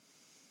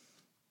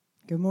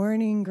Good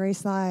morning,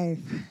 Grace Life.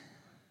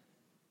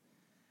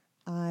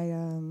 I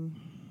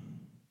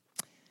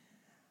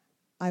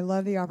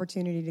love the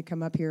opportunity to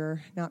come up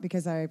here, not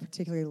because I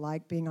particularly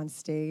like being on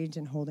stage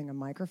and holding a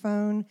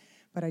microphone,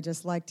 but I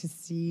just like to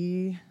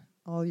see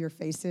all your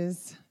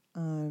faces.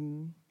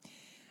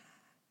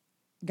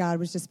 God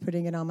was just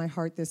putting it on my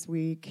heart this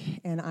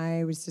week, and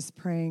I was just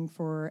praying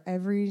for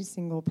every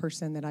single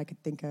person that I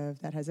could think of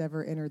that has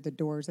ever entered the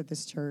doors of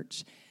this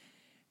church,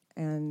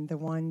 and the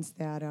ones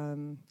that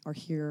are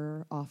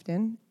here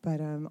often,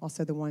 but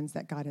also the ones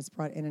that God has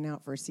brought in and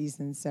out for a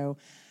season. So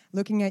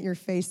looking at your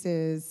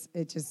faces,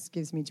 it just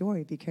gives me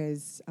joy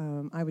because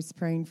I was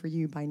praying for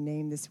you by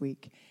name this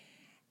week.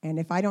 And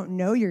if I don't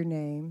know your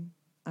name,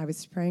 I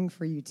was praying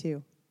for you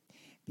too,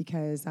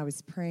 because I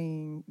was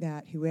praying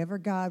that whoever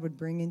God would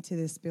bring into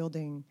this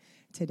building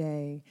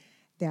today,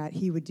 that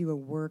he would do a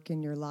work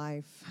in your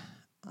life,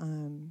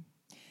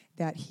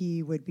 that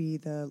he would be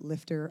the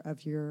lifter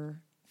of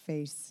your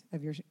face,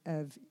 of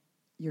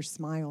your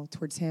smile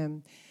towards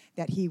him,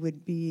 that he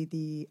would be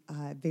the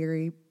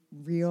very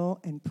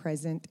real and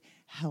present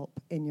help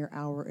in your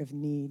hour of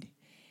need.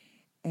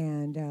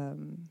 And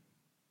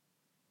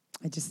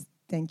I just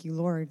thank you,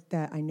 Lord,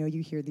 that I know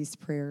you hear these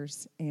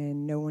prayers,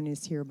 and no one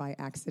is here by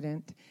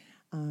accident.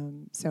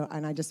 And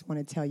I just want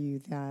to tell you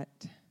that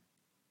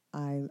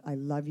I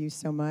love you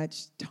so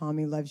much.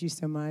 Tommy loves you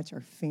so much.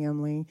 Our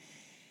family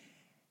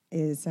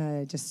is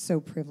just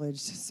so privileged,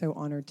 so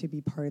honored to be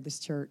part of this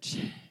church.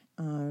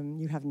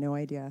 You have no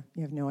idea.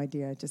 You have no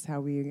idea just how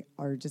we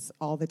are just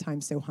all the time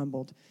so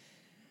humbled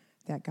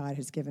that God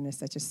has given us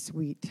such a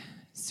sweet,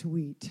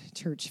 sweet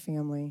church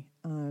family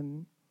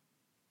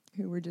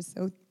who we're just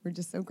so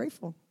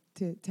grateful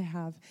to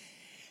have.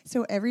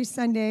 So every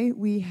Sunday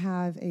we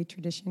have a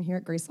tradition here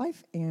at Grace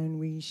Life, and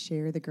we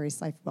share the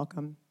Grace Life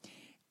welcome,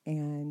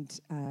 and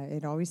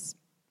it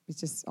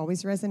just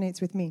always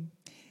resonates with me.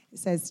 It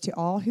says, "To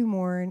all who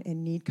mourn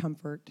and need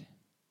comfort,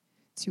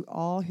 to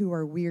all who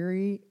are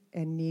weary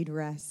and need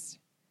rest,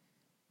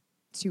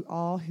 to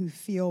all who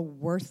feel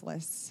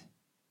worthless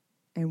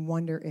and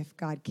wonder if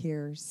God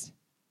cares,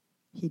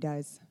 he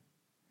does.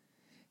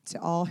 To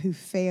all who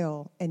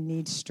fail and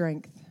need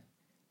strength,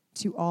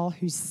 to all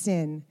who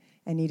sin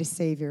and need a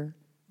Savior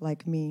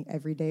like me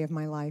every day of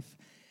my life,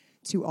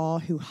 to all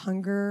who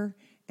hunger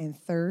and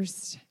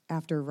thirst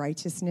after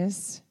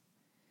righteousness,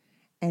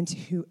 and to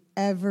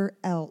whoever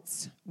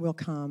else will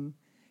come,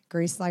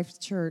 Grace Life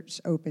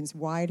Church opens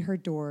wide her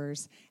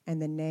doors in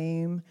the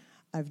name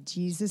of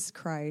Jesus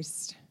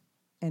Christ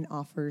and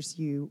offers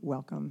you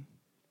welcome."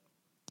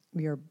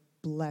 We are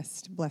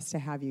blessed to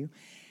have you.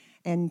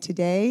 And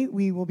today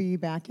we will be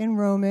back in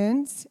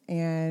Romans,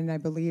 and I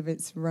believe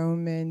it's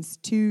Romans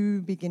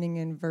 2, beginning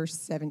in verse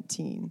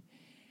 17.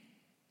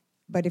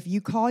 "But if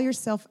you call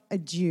yourself a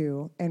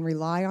Jew and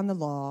rely on the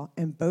law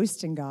and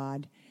boast in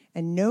God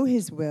and know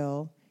his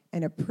will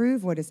and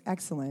approve what is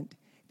excellent,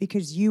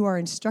 because you are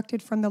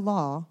instructed from the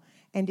law,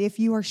 and if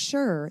you are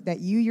sure that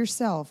you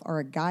yourself are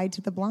a guide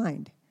to the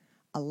blind,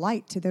 a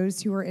light to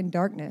those who are in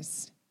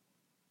darkness,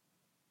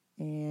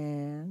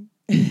 and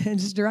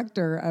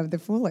instructor of the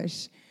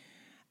foolish,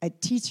 a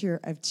teacher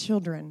of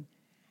children,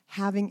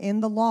 having in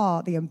the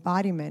law the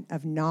embodiment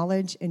of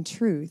knowledge and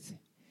truth,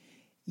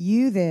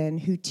 you then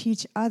who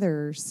teach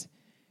others,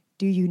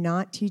 do you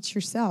not teach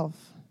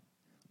yourself?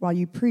 While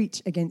you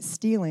preach against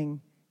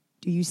stealing,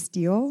 do you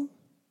steal?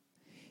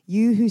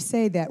 You who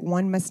say that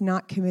one must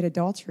not commit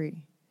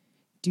adultery,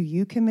 do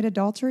you commit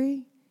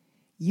adultery?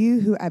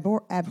 You who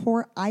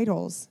abhor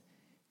idols,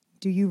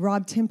 do you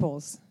rob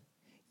temples?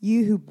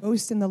 You who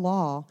boast in the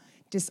law,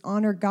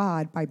 dishonor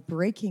God by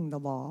breaking the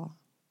law.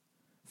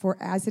 For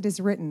as it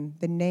is written,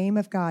 the name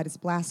of God is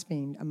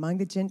blasphemed among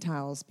the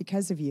Gentiles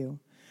because of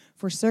you.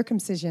 For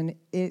circumcision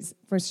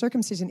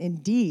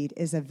indeed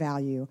is of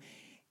value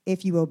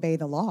if you obey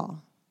the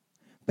law.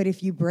 But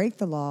if you break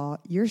the law,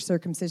 your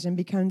circumcision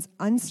becomes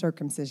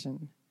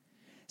uncircumcision.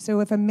 So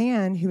if a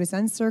man who is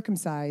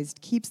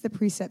uncircumcised keeps the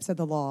precepts of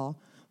the law,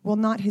 will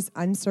not his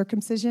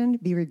uncircumcision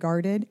be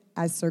regarded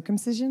as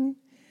circumcision?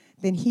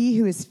 Then he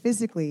who is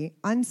physically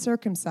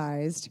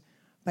uncircumcised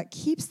but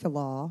keeps the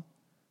law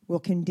will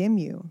condemn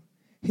you,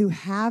 who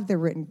have the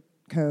written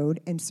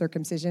code and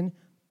circumcision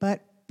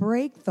but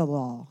break the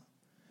law.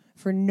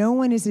 For no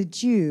one is a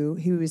Jew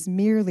who is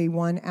merely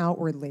one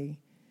outwardly,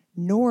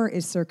 nor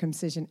is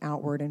circumcision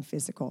outward and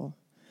physical.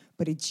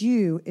 But a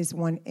Jew is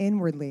one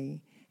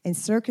inwardly, and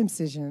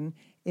circumcision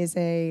is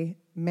a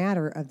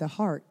matter of the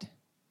heart,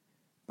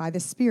 by the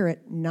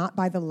Spirit, not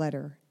by the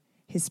letter.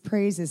 His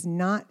praise is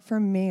not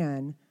from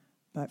man,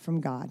 but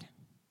from God."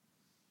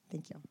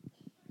 Thank you.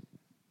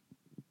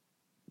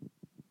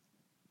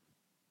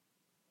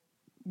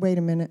 Wait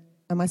a minute.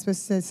 Am I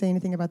supposed to say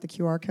anything about the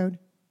QR code?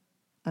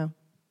 Oh.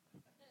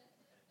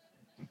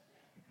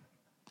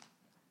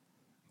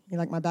 You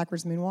like my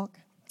backwards moonwalk?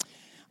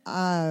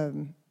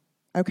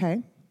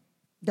 Okay.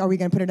 Are we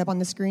going to put it up on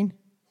the screen?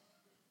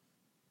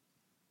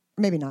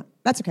 Maybe not.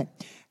 That's okay.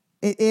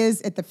 It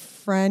is at the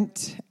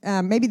front.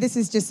 Maybe this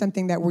is just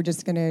something that we're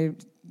just going to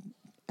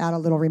add a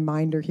little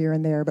reminder here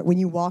and there. But when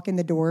you walk in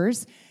the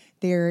doors,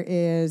 there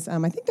is, I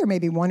think there may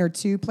be one or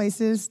two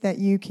places that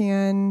you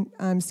can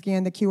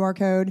scan the QR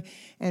code.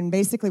 And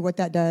basically what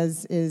that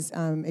does is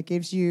it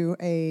gives you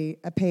a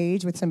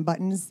page with some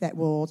buttons that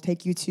will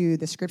take you to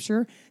the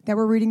scripture that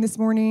we're reading this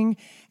morning.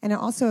 And it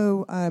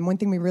also, one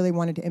thing we really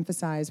wanted to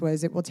emphasize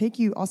was it will take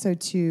you also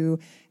to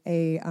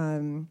a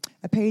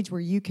page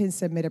where you can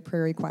submit a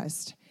prayer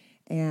request.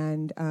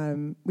 And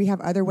we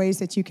have other ways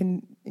that you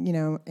can,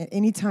 at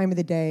any time of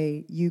the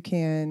day, you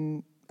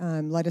can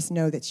let us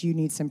know that you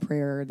need some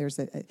prayer. There's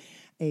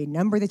a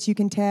number that you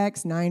can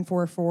text,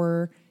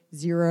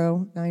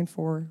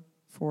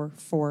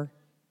 9440-9444.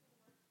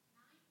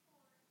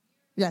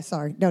 Yeah,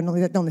 sorry. Don't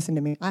listen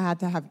to me. I had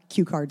to have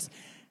cue cards.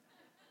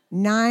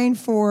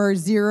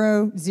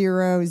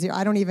 94000.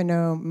 I don't even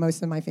know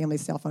most of my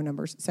family's cell phone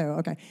numbers. So,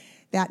 okay.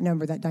 That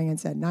number that Diane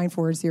said,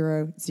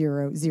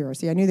 94000.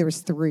 See, I knew there was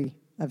 3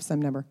 of some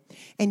number.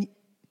 And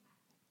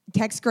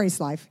text Grace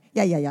Life.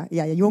 Yeah.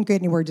 You won't get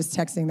anywhere just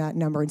texting that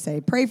number and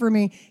say, pray for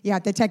me. You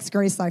have to text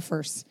Grace Life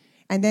first.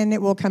 And then it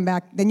will come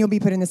back. Then you'll be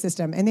put in the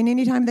system. And then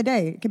any time of the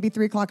day, it could be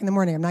 3 o'clock in the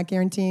morning. I'm not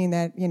guaranteeing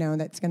that,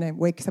 that's going to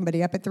wake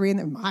somebody up at 3,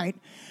 and it might.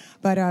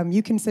 But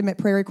you can submit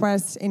prayer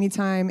requests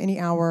anytime, any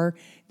hour.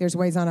 There's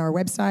ways on our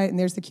website, and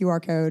there's the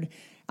QR code.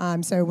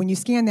 So when you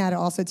scan that,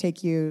 it'll also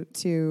take you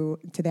to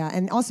that.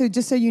 And also,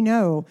 just so you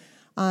know,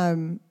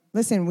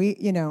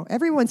 listen,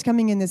 everyone's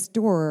coming in this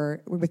door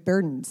with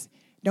burdens.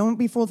 Don't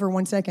be fooled for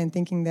 1 second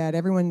thinking that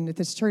everyone at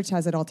this church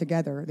has it all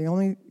together. The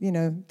only,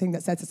 thing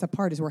that sets us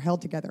apart is we're held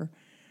together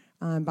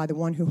by the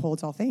one who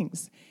holds all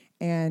things.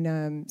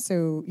 And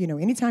so,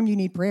 anytime you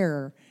need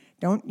prayer,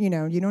 you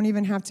don't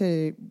even have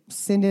to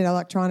send it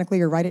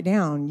electronically or write it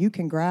down. You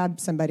can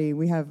grab somebody.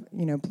 We have,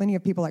 plenty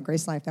of people at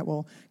Grace Life that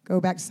will go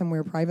back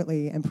somewhere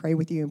privately and pray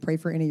with you and pray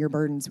for any of your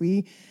burdens.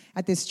 We,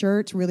 at this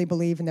church, really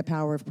believe in the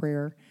power of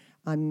prayer.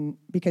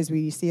 Because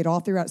we see it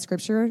all throughout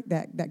Scripture,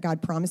 that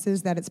God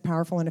promises that it's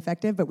powerful and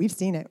effective, but we've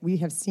seen it. We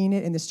have seen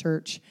it in this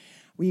church.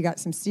 We got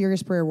some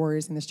serious prayer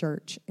warriors in this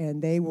church,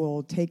 and they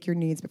will take your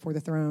needs before the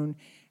throne,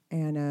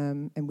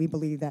 and we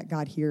believe that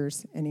God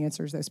hears and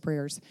answers those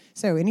prayers.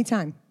 So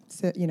anytime,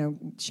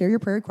 share your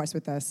prayer requests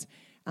with us,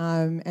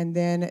 and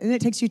then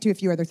it takes you to a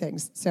few other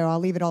things. So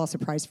I'll leave it all a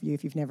surprise for you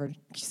if you've never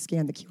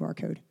scanned the QR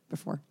code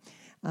before.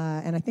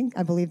 And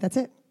I believe that's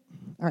it.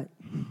 All right.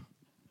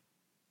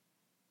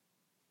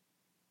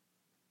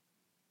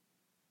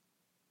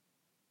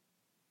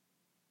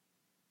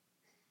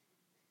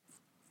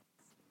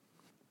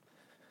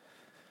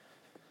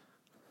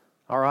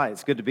 All right,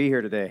 it's good to be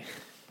here today.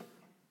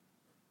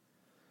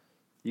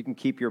 You can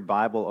keep your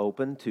Bible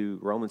open to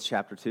Romans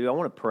chapter 2. I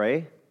want to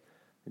pray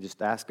and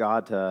just ask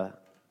God to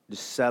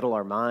just settle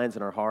our minds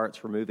and our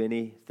hearts, remove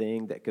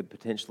anything that could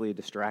potentially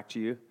distract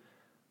you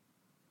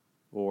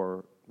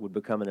or would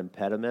become an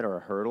impediment or a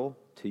hurdle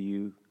to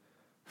you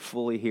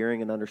fully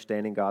hearing and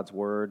understanding God's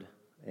word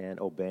and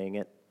obeying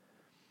it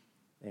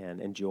and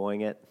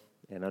enjoying it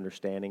and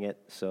understanding it.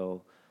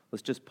 So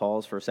let's just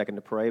pause for a second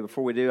to pray.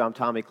 Before we do, I'm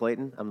Tommy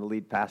Clayton. I'm the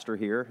lead pastor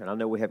here, and I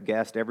know we have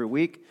guests every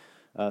week.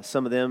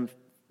 Some of them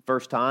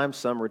first time,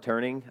 some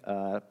returning.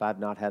 If I've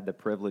not had the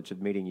privilege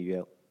of meeting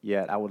you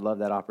yet, I would love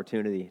that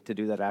opportunity to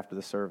do that after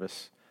the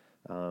service.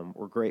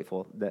 We're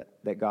grateful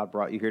that God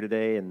brought you here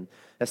today. And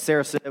as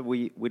Sarah said,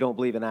 we don't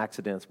believe in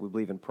accidents. We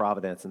believe in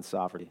providence and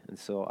sovereignty. And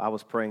so I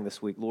was praying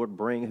this week, Lord,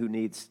 bring who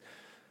needs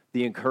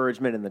the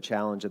encouragement and the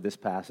challenge of this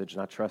passage.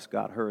 And I trust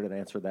God heard and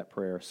answered that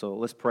prayer. So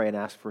let's pray and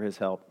ask for his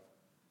help.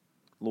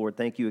 Lord,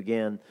 thank you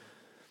again.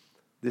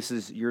 This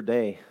is your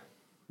day,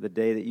 the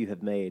day that you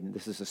have made. And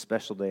this is a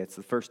special day. It's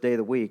the first day of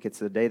the week. It's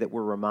the day that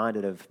we're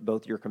reminded of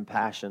both your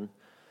compassion,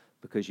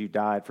 because you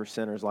died for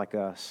sinners like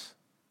us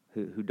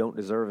who don't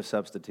deserve a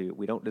substitute.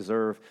 We don't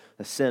deserve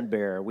a sin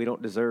bearer. We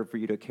don't deserve for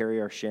you to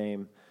carry our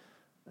shame.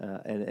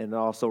 And it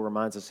also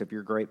reminds us of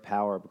your great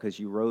power, because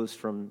you rose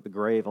from the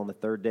grave on the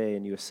third day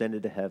and you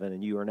ascended to heaven,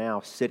 and you are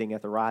now sitting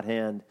at the right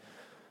hand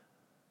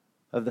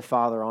of the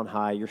Father on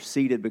high. You're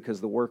seated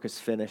because the work is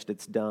finished.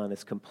 It's done.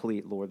 It's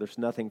complete, Lord. There's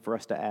nothing for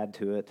us to add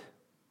to it.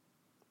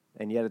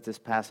 And yet, as this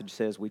passage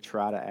says, we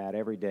try to add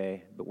every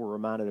day, but we're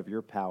reminded of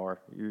your power,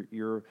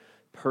 your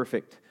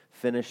perfect,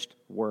 finished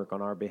work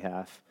on our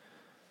behalf.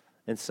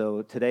 And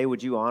so today,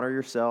 would you honor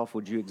yourself?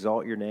 Would you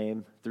exalt your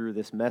name through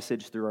this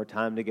message, through our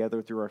time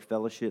together, through our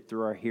fellowship,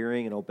 through our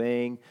hearing and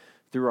obeying,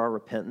 through our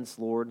repentance,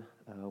 Lord,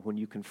 when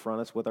you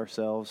confront us with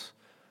ourselves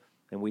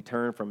and we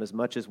turn from as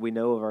much as we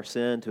know of our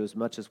sin to as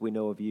much as we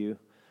know of you.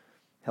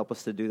 Help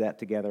us to do that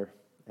together.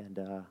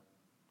 And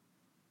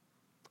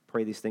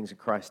pray these things in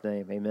Christ's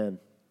name. Amen.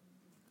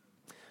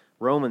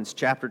 Romans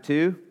chapter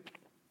 2.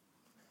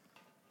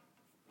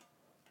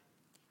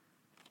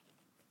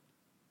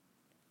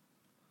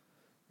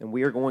 And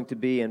we are going to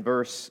be in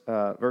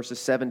verses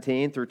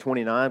 17 through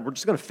 29. We're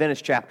just going to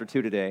finish chapter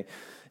 2 today.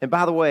 And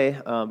by the way,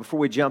 before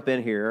we jump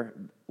in here,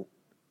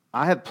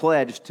 I have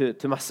pledged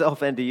to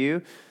myself and to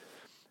you,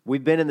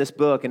 we've been in this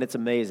book, and it's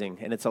amazing,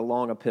 and it's a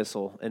long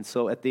epistle. And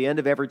so at the end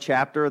of every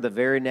chapter, the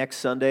very next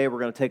Sunday, we're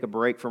going to take a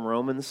break from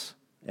Romans.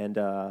 And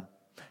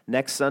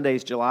Next Sunday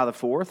is July the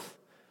 4th.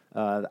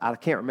 I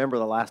can't remember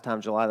the last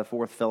time July the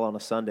 4th fell on a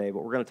Sunday,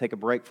 but we're going to take a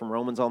break from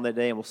Romans on that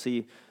day, and we'll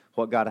see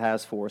what God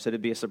has for us.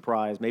 It'd be a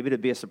surprise. Maybe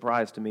it'd be a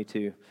surprise to me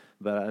too.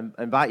 But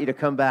I invite you to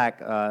come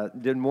back.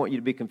 Didn't want you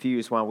to be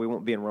confused why we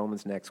won't be in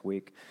Romans next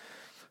week.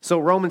 So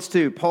Romans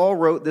 2, Paul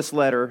wrote this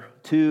letter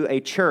to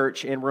a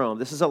church in Rome.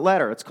 This is a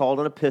letter. It's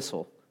called an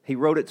epistle. He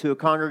wrote it to a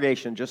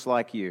congregation just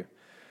like you.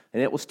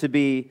 And it was to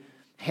be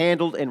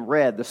handled and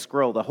read, the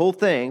scroll, the whole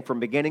thing from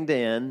beginning to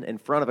end in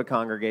front of a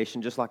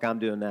congregation just like I'm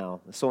doing now.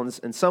 So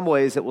in some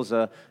ways it was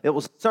a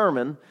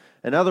sermon.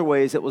 In other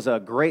ways it was a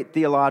great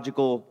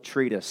theological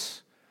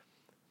treatise.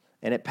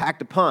 And it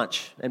packed a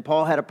punch, and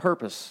Paul had a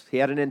purpose. He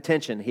had an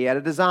intention. He had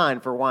a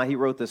design for why he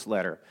wrote this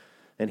letter.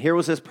 And here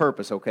was his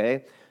purpose,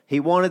 okay? He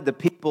wanted the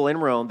people in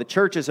Rome, the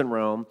churches in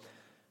Rome,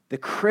 the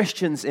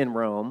Christians in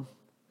Rome,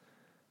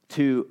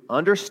 to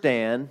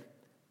understand,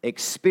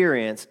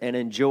 experience, and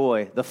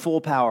enjoy the full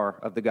power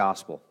of the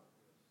gospel.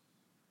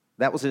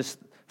 That was his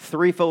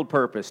threefold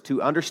purpose: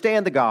 to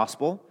understand the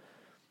gospel,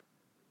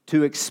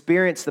 to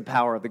experience the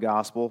power of the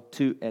gospel,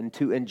 and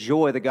to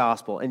enjoy the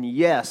gospel. And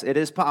yes, it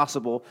is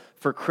possible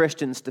for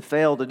Christians to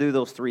fail to do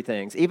those three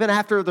things. Even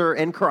after they're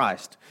in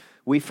Christ,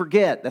 we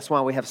forget. That's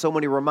why we have so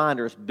many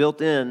reminders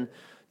built in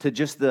to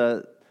just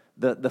the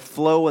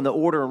flow and the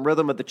order and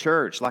rhythm of the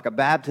church, like a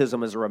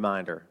baptism is a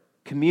reminder.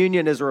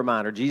 Communion is a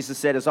reminder. Jesus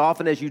said, as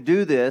often as you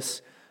do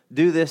this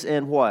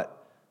in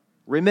what?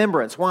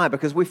 Remembrance. Why?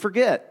 Because we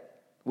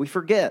forget. We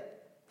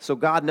forget. So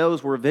God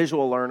knows we're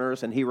visual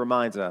learners, and He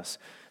reminds us.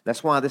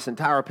 That's why this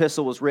entire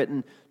epistle was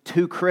written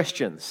to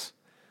Christians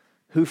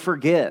who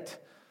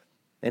forget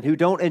and who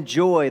don't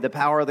enjoy the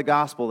power of the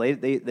gospel.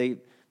 They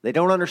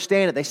don't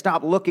understand it. They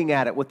stop looking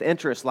at it with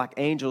interest like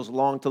angels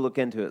long to look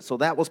into it. So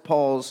that was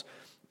Paul's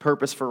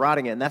purpose for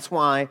writing it. And that's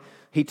why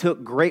he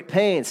took great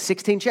pains,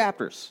 16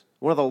 chapters,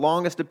 one of the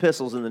longest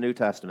epistles in the New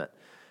Testament.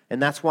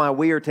 And that's why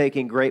we are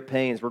taking great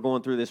pains. We're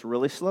going through this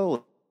really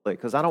slowly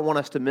because I don't want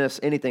us to miss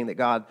anything that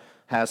God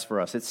has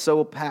for us. It's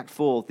so packed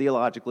full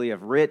theologically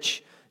of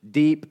rich,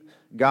 deep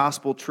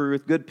gospel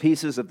truth, good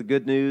pieces of the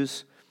good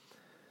news.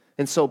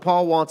 And so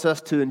Paul wants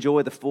us to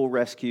enjoy the full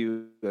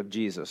rescue of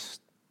Jesus.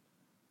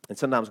 And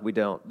sometimes we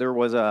don't. I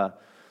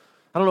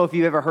don't know if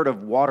you've ever heard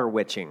of water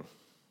witching.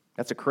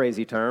 That's a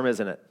crazy term,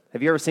 isn't it?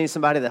 Have you ever seen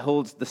somebody that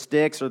holds the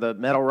sticks or the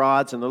metal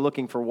rods and they're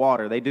looking for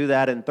water? They do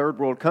that in third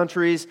world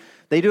countries.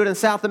 They do it in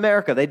South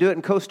America. They do it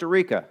in Costa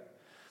Rica.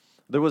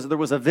 There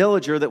was a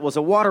villager that was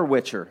a water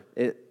witcher.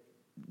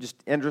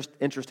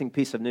 Interesting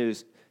piece of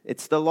news.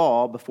 It's the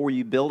law before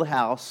you build a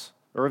house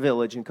or a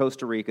village in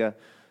Costa Rica,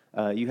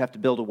 you have to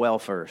build a well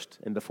first.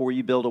 And before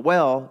you build a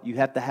well, you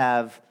have to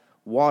have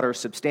water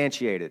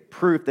substantiated,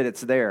 proof that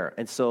it's there.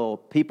 And so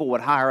people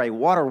would hire a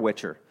water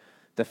witcher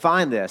to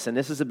find this. And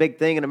this is a big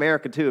thing in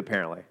America too,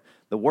 apparently.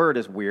 The word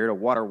is weird, a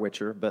water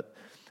witcher. But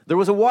there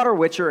was a water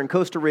witcher in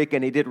Costa Rica,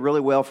 and he did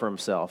really well for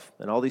himself.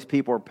 And all these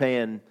people were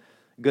paying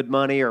good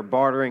money or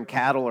bartering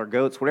cattle or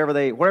goats, whatever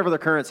their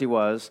currency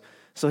was.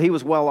 So he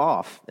was well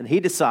off. And he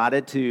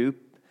decided to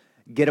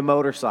get a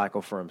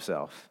motorcycle for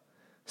himself.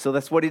 So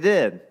that's what he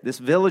did. This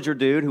villager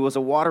dude who was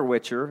a water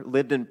witcher,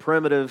 lived in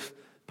primitive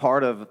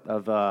part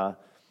of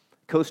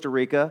Costa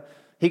Rica.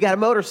 He got a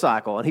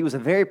motorcycle, and he was a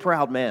very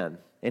proud man.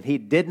 And he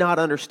did not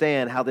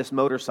understand how this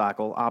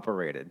motorcycle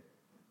operated.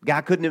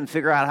 Guy couldn't even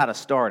figure out how to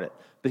start it.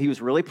 But he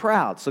was really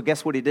proud. So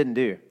guess what he didn't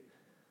do?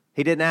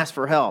 He didn't ask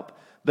for help.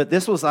 But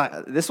this was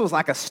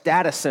like a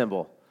status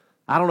symbol.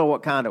 I don't know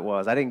what kind it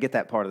was. I didn't get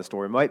that part of the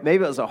story.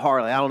 Maybe it was a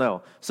Harley. I don't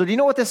know. So do you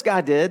know what this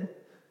guy did?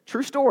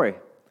 True story.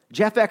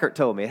 Jeff Eckert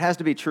told me. It has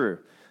to be true.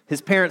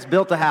 His parents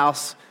built a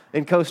house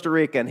in Costa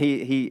Rica, and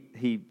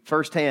he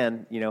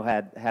firsthand,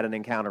 had an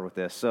encounter with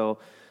this. So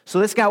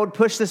this guy would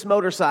push this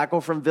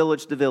motorcycle from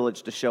village to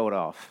village to show it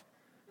off.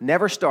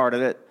 Never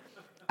started it.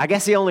 I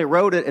guess he only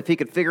rode it if he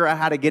could figure out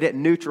how to get it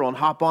in neutral and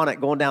hop on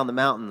it going down the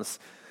mountains.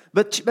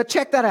 But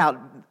check that out.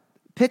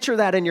 Picture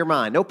that in your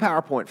mind. No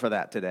PowerPoint for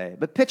that today.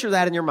 But picture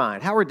that in your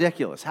mind. How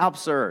ridiculous. How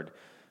absurd.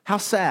 How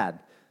sad.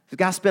 The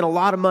guy spent a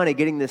lot of money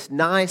getting this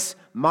nice,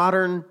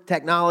 modern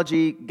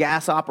technology,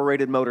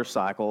 gas-operated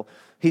motorcycle.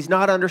 He's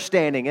not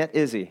understanding it,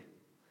 is he?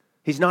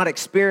 He's not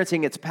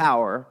experiencing its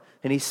power,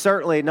 and he's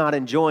certainly not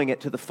enjoying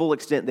it to the full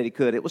extent that he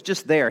could. It was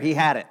just there. He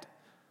had it.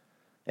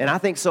 And I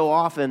think so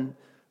often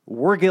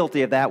we're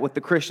guilty of that with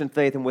the Christian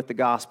faith and with the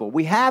gospel.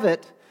 We have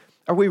it.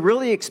 Are we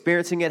really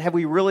experiencing it? Have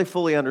we really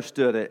fully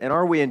understood it? And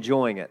are we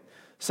enjoying it?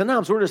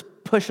 Sometimes we're just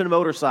pushing a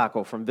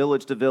motorcycle from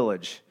village to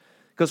village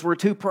because we're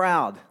too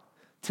proud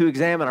to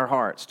examine our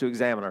hearts, to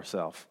examine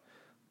ourselves.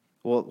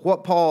 Well,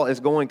 what Paul is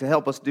going to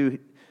help us do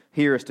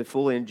here is to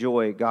fully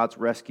enjoy God's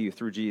rescue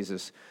through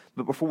Jesus.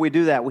 But before we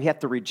do that, we have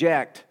to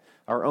reject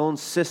our own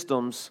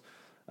systems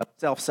of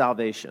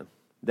self-salvation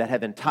that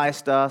have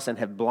enticed us and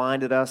have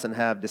blinded us and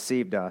have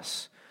deceived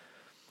us.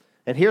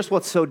 And here's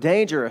what's so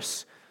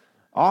dangerous.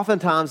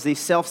 Oftentimes, these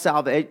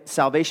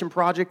self-salvation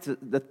projects,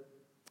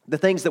 the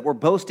things that we're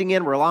boasting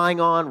in, relying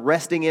on,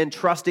 resting in,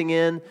 trusting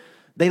in,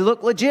 they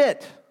look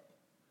legit.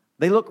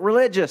 They look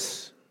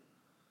religious.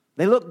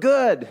 They look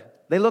good.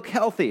 They look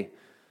healthy.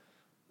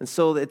 And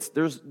so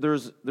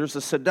there's a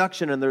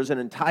seduction and there's an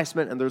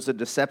enticement and there's a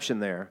deception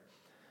there.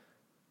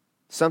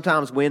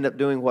 Sometimes we end up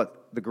doing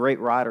what the great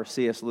writer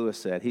C.S. Lewis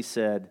said. He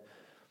said,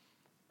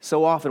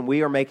 so often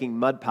we are making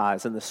mud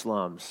pies in the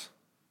slums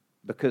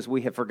because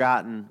we have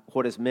forgotten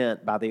what is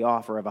meant by the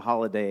offer of a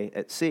holiday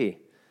at sea.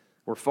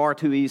 We're far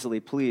too easily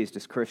pleased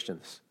as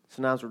Christians.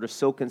 Sometimes we're just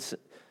so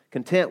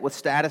content with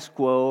status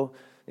quo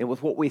and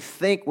with what we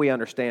think we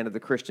understand of the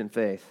Christian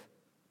faith.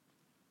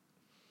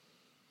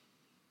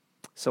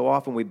 So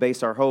often we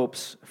base our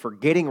hopes for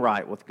getting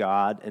right with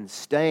God and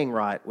staying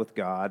right with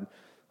God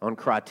on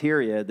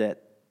criteria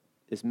that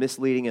is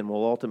misleading and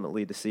will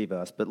ultimately deceive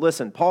us. But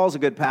listen, Paul's a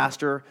good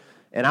pastor,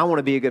 and I want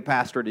to be a good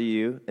pastor to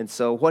you. And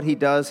so what he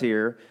does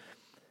here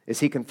is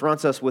he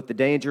confronts us with the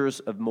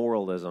dangers of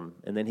moralism,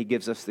 and then he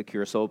gives us the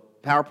cure. So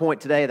PowerPoint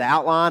today, the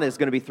outline is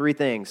going to be 3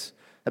 things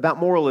about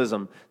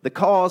moralism: the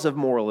cause of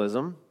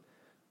moralism,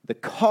 the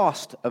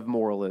cost of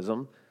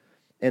moralism,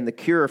 and the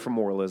cure for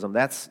moralism.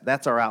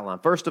 That's our outline.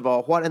 First of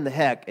all, what in the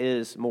heck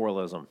is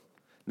moralism?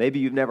 Maybe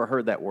you've never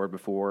heard that word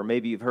before, or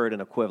maybe you've heard an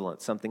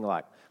equivalent, something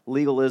like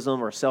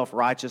legalism or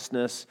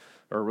self-righteousness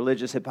or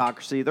religious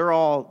hypocrisy. They're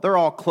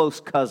all close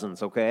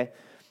cousins, okay?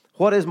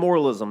 What is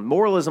moralism?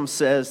 Moralism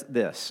says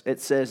this. It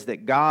says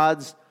that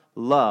God's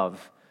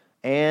love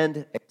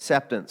and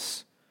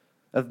acceptance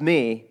of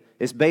me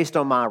is based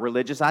on my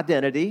religious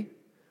identity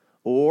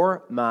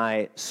or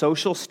my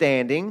social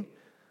standing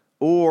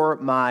or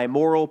my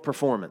moral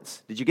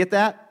performance. Did you get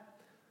that?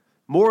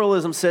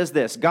 Moralism says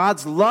this: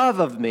 God's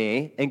love of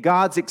me and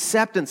God's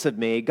acceptance of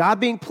me, God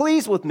being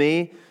pleased with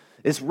me,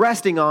 is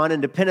resting on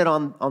and dependent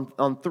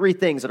on 3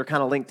 things that are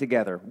kind of linked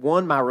together.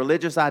 1, my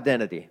religious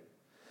identity.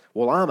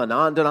 Well, I'm a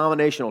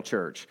non-denominational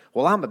church.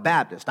 Well, I'm a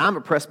Baptist. I'm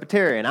a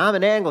Presbyterian. I'm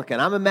an Anglican.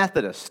 I'm a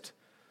Methodist.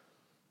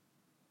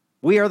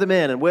 We are the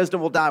men, and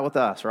wisdom will die with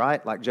us,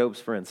 right? Like Job's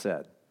friend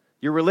said.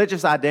 Your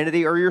religious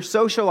identity or your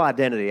social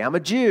identity. I'm a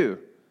Jew.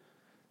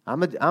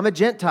 I'm a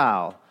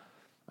Gentile.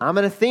 I'm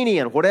an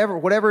Athenian,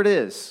 whatever it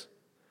is.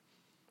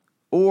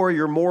 Or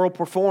your moral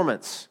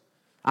performance.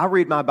 I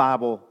read my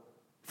Bible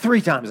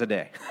 3 times a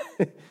day.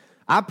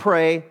 I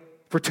pray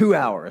for 2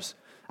 hours.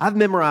 I've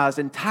memorized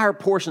entire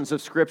portions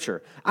of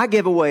Scripture. I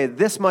give away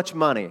this much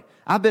money.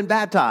 I've been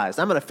baptized.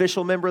 I'm an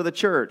official member of the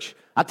church.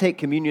 I take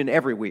communion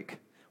every week.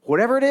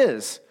 Whatever it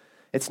is,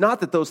 it's not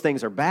that those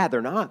things are bad.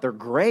 They're not. They're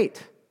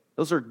great.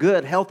 Those are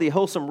good, healthy,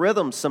 wholesome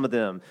rhythms, some of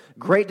them.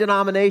 Great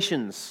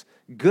denominations,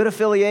 good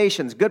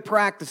affiliations, good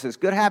practices,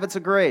 good habits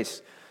of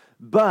grace.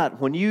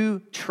 But when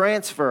you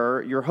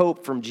transfer your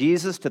hope from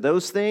Jesus to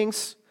those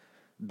things,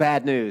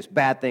 bad news,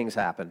 bad things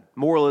happen.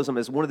 Moralism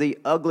is one of the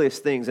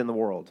ugliest things in the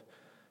world.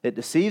 It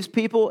deceives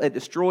people, it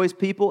destroys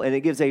people, and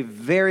it gives a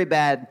very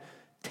bad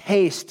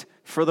taste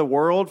for the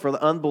world, for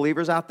the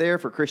unbelievers out there,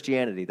 for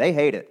Christianity. They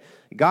hate it.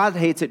 God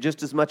hates it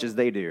just as much as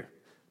they do.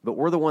 But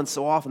we're the ones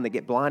so often that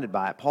get blinded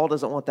by it. Paul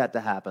doesn't want that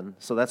to happen,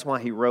 so that's why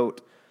he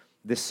wrote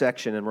this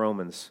section in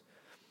Romans.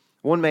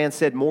 One man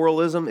said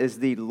moralism is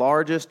the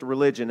largest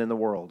religion in the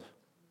world.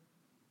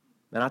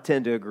 And I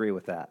tend to agree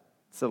with that.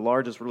 It's the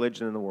largest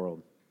religion in the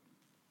world.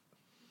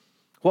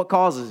 What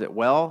causes it?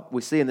 Well,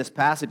 we see in this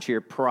passage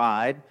here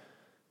pride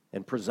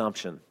and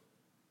presumption.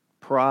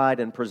 Pride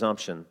and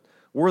presumption.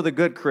 We're the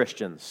good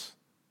Christians.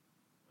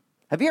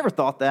 Have you ever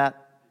thought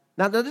that?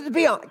 Now,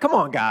 come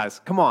on,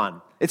 guys. Come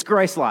on. It's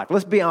Grace Life.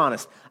 Let's be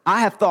honest.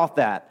 I have thought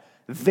that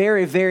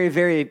very, very,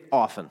 very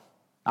often.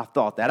 I've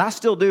thought that. I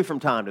still do from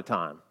time to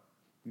time.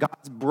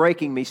 God's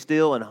breaking me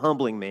still and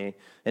humbling me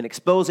and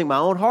exposing my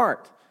own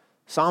heart.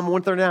 Psalm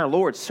 139,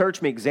 Lord,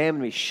 search me,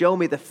 examine me, show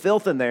me the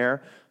filth in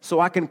there so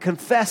I can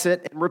confess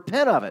it and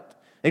repent of it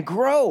and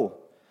grow.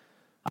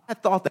 I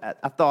thought that.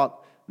 I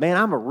thought, man,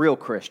 I'm a real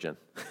Christian.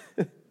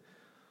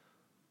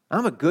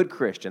 I'm a good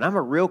Christian. I'm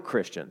a real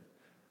Christian.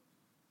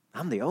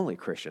 I'm the only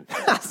Christian.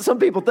 Some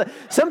people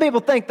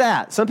think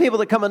that. Some people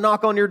that come and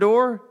knock on your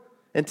door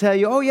and tell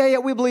you, oh, yeah,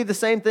 we believe the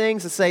same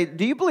things, and say,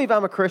 do you believe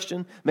I'm a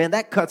Christian? Man,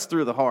 that cuts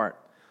through the heart.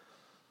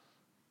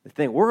 The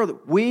thing,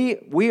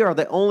 we are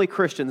the only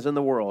Christians in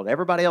the world.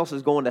 Everybody else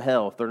is going to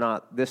hell if they're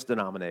not this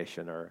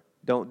denomination or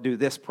don't do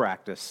this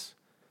practice.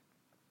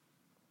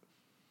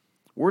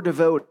 We're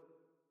devoted.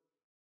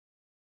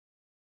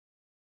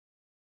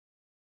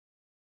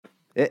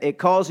 It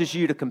causes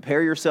you to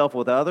compare yourself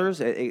with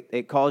others.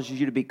 It causes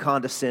you to be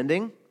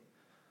condescending.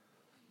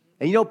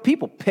 And you know,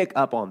 people pick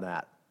up on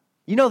that.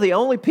 You know, the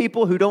only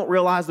people who don't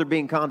realize they're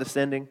being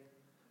condescending?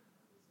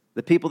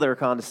 The people that are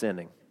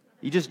condescending.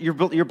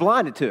 You're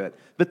blinded to it.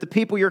 But the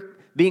people you're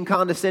being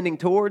condescending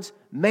towards,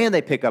 man,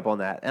 they pick up on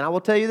that. And I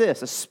will tell you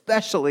this,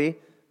 especially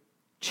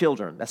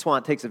children. That's why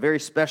it takes a very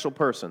special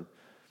person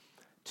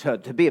to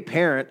be a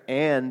parent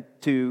and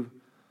to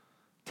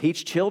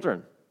teach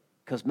children.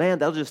 Because,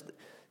 man,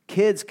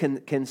 kids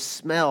can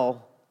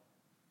smell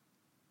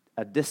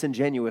a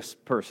disingenuous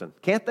person,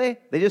 can't they?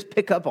 They just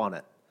pick up on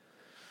it.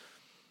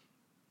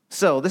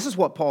 So this is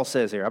what Paul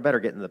says here. I better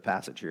get into the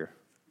passage here.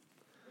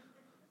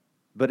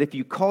 But if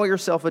you call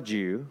yourself a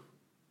Jew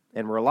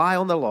and rely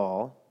on the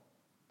law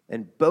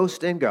and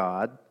boast in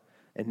God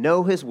and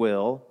know His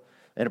will,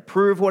 and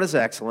approve what is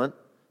excellent,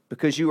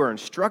 because you are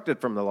instructed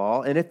from the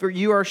law, and if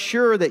you are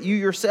sure that you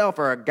yourself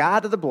are a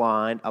guide to the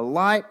blind, a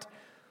light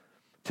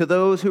to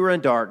those who are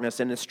in darkness,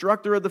 an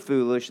instructor of the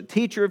foolish, a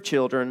teacher of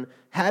children,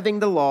 having in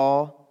the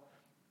law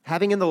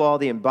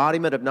the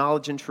embodiment of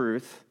knowledge and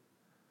truth.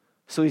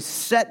 So he's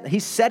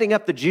setting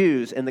up the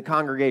Jews in the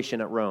congregation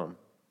at Rome,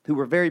 who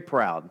were very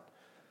proud.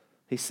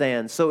 He's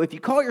saying, so if you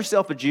call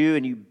yourself a Jew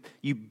and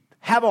you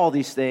have all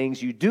these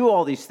things, you do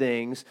all these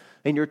things,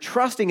 and you're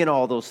trusting in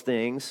all those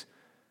things,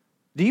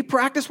 do you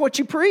practice what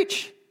you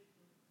preach?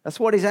 That's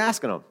what he's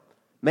asking them.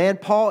 Man,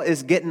 Paul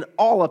is getting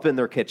all up in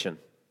their kitchen.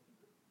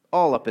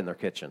 All up in their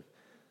kitchen.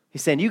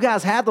 He's saying, you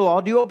guys have the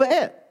law, do you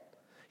obey it?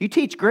 You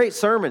teach great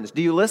sermons,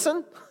 do you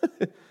listen?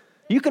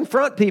 You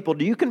confront people,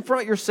 do you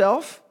confront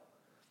yourself?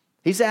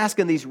 He's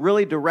asking these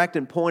really direct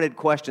and pointed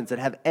questions that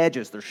have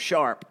edges, they're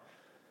sharp.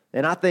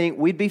 And I think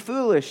we'd be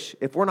foolish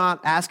if we're not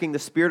asking the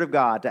Spirit of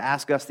God to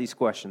ask us these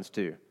questions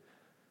too.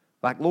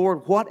 Like,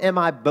 Lord, what am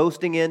I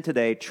boasting in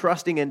today,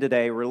 trusting in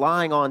today,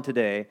 relying on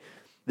today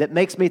that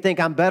makes me think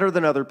I'm better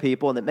than other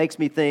people and that makes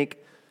me think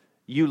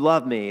you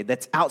love me,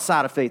 that's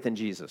outside of faith in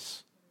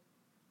Jesus?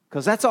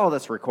 Because that's all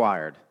that's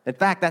required. In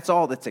fact, that's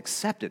all that's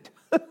accepted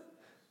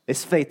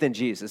is faith in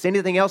Jesus.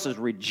 Anything else is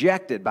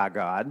rejected by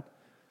God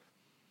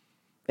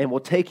and will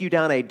take you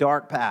down a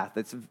dark path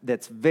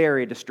that's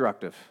very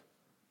destructive.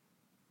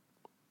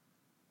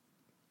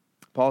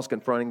 Paul's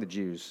confronting the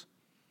Jews.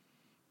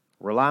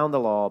 Rely on the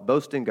law,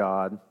 boast in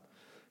God.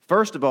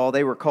 First of all,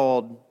 they were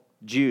called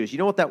Jews. You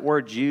know what that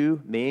word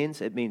Jew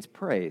means? It means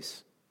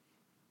praise.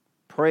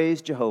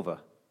 Praise Jehovah.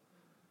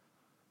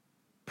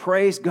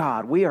 Praise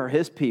God. We are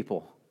His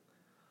people.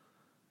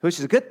 Which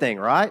is a good thing,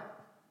 right?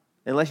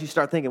 Unless you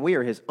start thinking we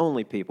are His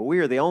only people. We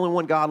are the only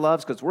one God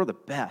loves because we're the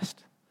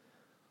best.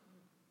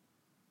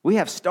 We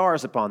have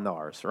stars upon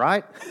ours,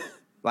 right?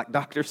 Like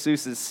Dr.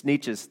 Seuss's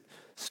Sneetch's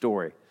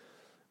story.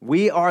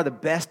 We are the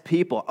best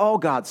people. Oh,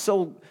 God,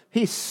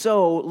 He's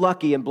so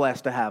lucky and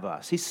blessed to have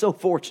us. He's so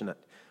fortunate.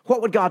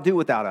 What would God do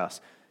without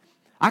us?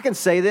 I can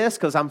say this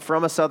because I'm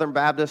from a Southern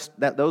Baptist.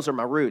 Those are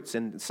my roots,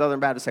 and Southern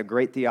Baptists have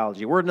great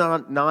theology. We're a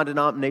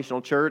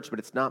non-denominational church, but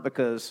it's not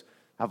because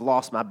I've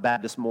lost my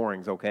Baptist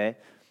moorings, okay?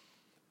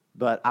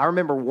 But I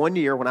remember one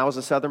year when I was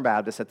a Southern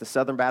Baptist at the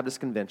Southern Baptist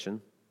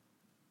Convention.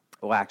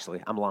 Well,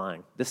 actually, I'm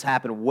lying. This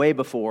happened way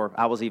before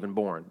I was even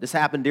born. This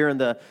happened during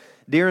the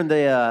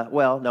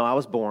well, no, I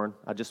was born.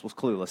 I just was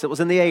clueless. It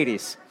was in the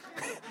 80s.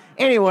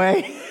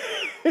 Anyway,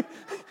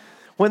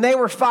 when they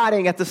were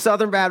fighting at the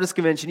Southern Baptist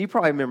Convention, you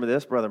probably remember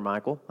this, Brother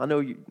Michael. I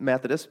know you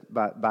Methodist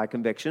by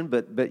conviction,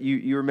 but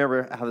you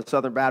remember how the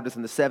Southern Baptists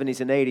in the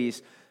 70s and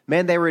 80s,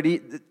 man,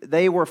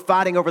 they were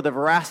fighting over the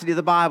veracity of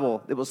the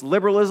Bible. It was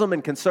liberalism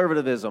and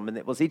conservatism, and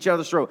it was each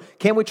other's throat.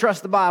 Can we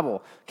trust the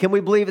Bible? Can we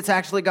believe it's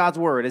actually God's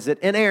Word? Is it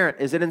inerrant?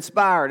 Is it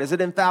inspired? Is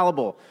it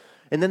infallible?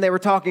 And then they were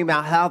talking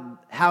about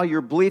how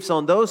your beliefs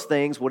on those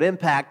things would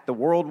impact the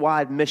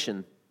worldwide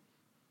mission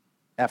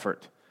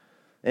effort.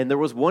 And there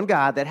was one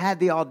guy that had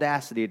the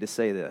audacity to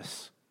say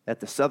this at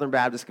the Southern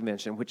Baptist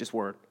Convention, which is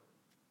where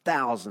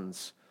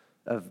thousands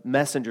of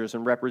messengers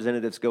and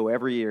representatives go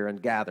every year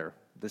and gather,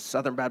 the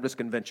Southern Baptist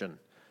Convention.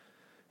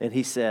 And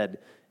he said,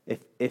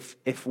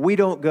 if we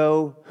don't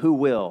go, who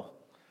will?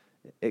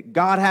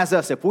 God has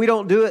us. If we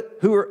don't do it,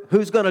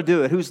 who's going to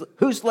do it?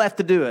 Who's left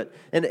to do it?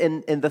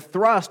 And the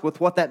thrust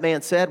with what that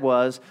man said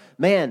was,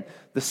 man,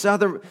 the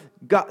Southern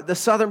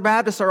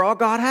Baptists are all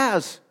God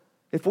has.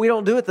 If we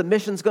don't do it, the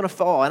mission's going to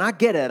fall. And I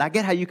get it. I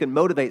get how you can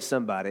motivate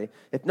somebody.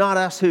 If not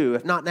us, who?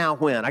 If not now,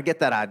 when? I get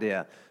that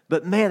idea.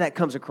 But man, that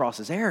comes across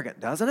as arrogant,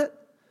 doesn't it?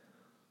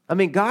 I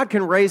mean, God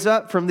can raise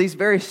up from these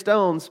very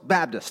stones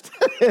Baptist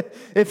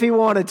if He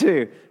wanted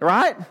to,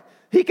 right?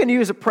 He can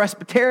use a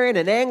Presbyterian,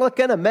 an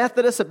Anglican, a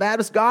Methodist, a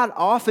Baptist. God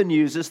often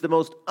uses the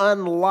most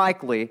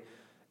unlikely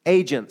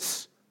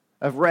agents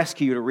of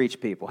rescue to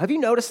reach people. Have you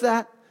noticed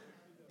that?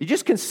 You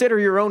just consider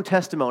your own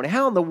testimony.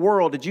 How in the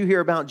world did you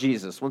hear about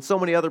Jesus when so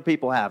many other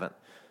people haven't?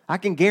 I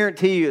can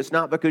guarantee you it's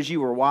not because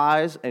you were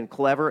wise and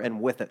clever and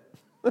with it.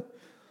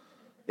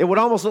 It would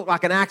almost look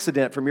like an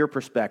accident from your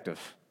perspective.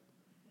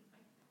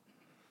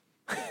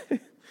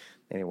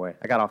 Anyway,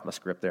 I got off my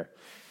script there.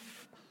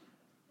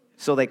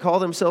 So they call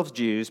themselves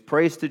Jews,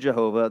 praise to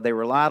Jehovah. They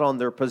relied on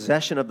their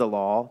possession of the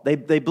law. They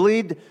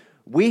believed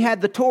we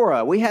had the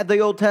Torah, we had the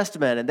Old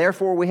Testament, and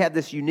therefore we had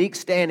this unique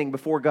standing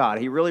before God.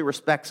 He really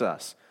respects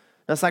us.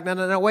 And it's like,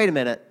 no, wait a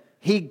minute.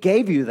 He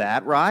gave you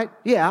that, right?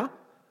 Yeah.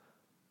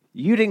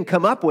 You didn't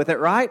come up with it,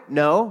 right?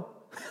 No.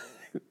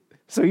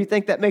 So you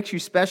think that makes you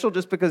special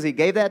just because He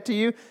gave that to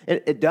you?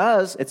 It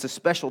does. It's a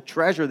special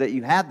treasure that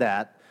you had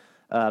that.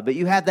 But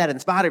you had that in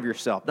spite of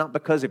yourself, not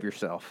because of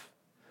yourself.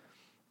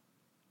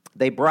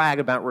 They brag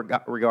about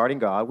regarding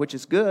God, which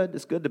is good.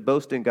 It's good to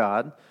boast in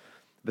God.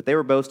 But they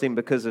were boasting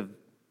because of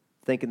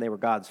thinking they were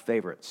God's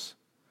favorites.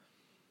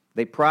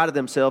 They prided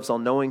themselves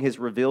on knowing His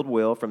revealed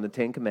will from the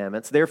Ten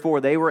Commandments.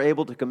 Therefore, they were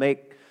able to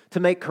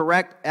make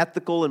correct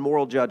ethical and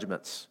moral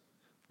judgments.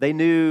 They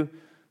knew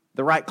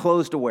the right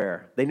clothes to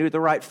wear. They knew the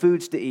right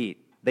foods to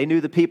eat. They knew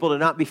the people to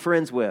not be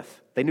friends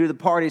with. They knew the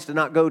parties to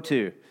not go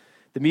to.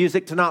 the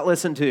music to not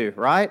listen to,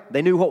 right?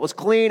 They knew what was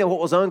clean and what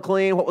was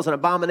unclean, what was an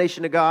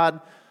abomination to God,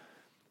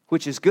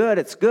 which is good.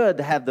 It's good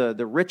to have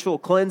the ritual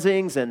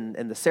cleansings and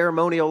the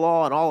ceremonial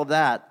law and all of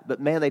that. But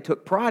man, they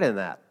took pride in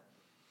that.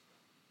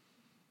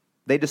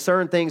 They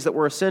discerned things that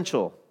were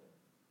essential.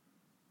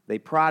 They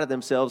prided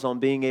themselves on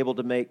being able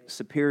to make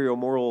superior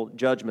moral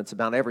judgments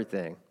about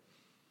everything.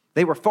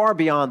 They were far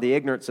beyond the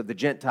ignorance of the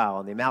Gentile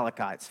and the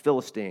Amalekites,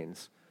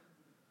 Philistines.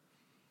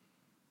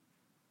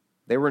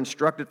 They were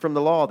instructed from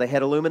the law. They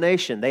had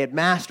illumination. They had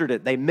mastered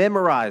it. They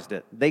memorized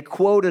it. They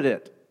quoted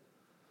it.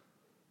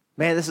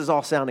 Man, this is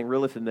all sounding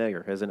really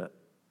familiar, isn't it?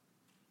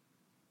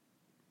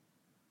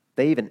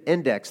 They even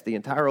indexed the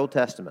entire Old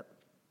Testament,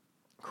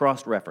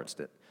 cross-referenced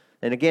it.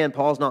 And again,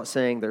 Paul's not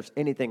saying there's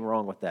anything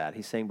wrong with that.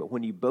 He's saying, but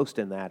when you boast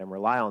in that and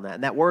rely on that,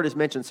 and that word is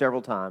mentioned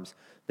several times,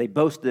 they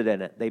boasted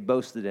in it. They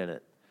boasted in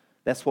it.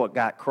 That's what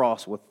got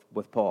cross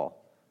with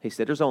Paul. He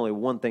said, there's only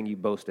one thing you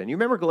boast in. You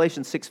remember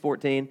Galatians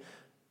 6:14?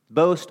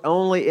 Boast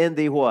only in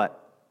the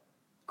what?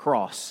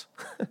 Cross.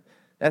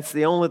 That's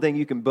the only thing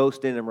you can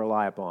boast in and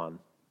rely upon.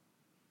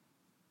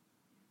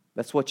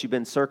 That's what you've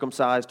been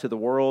circumcised to the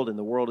world, and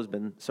the world has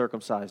been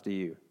circumcised to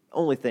you.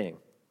 Only thing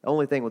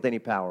with any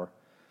power.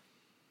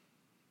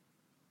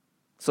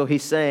 So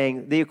he's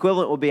saying the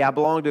equivalent will be, I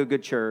belong to a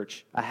good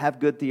church, I have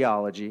good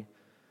theology,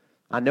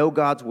 I know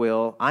God's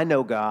will, I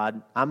know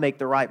God, I make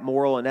the right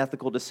moral and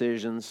ethical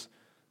decisions,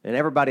 and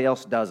everybody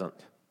else doesn't.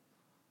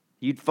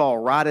 You'd fall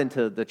right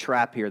into the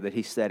trap here that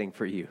he's setting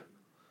for you.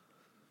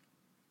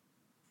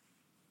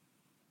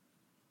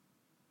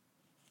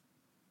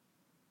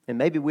 And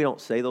maybe we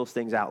don't say those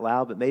things out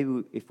loud, but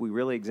maybe if we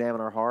really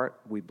examine our heart,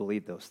 we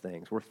believe those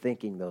things. We're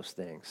thinking those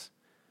things.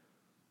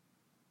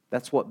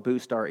 That's what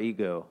boosts our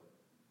ego.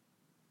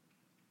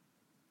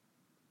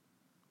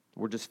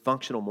 We're just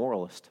functional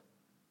moralists,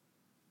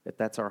 if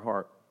that's our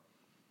heart.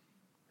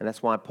 And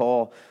that's why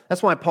Paul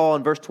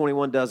in verse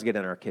 21 does get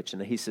in our kitchen.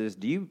 He says,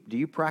 do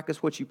you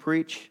practice what you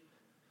preach?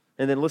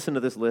 And then listen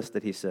to this list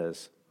that he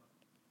says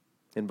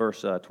in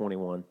verse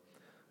 21.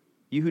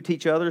 You who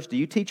teach others, do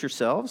you teach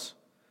yourselves?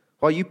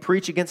 While you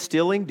preach against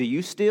stealing, do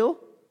you steal?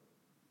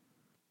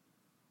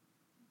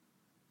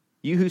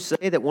 You who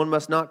say that one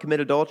must not commit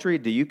adultery,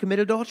 do you commit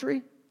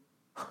adultery?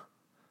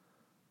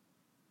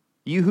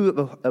 You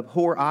who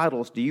abhor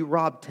idols, do you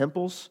rob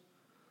temples?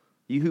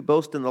 You who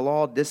boast in the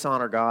law,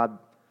 dishonor God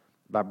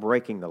by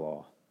breaking the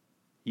law.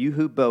 You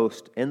who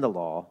boast in the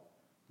law,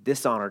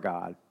 dishonor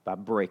God by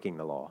breaking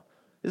the law.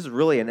 This is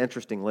really an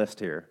interesting list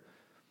here.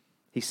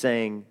 He's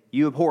saying,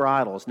 you abhor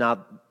idols.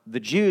 Now, the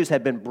Jews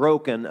had been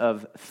broken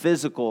of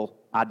physical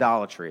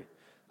idolatry,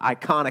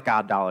 iconic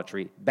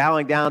idolatry,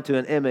 bowing down to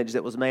an image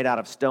that was made out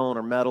of stone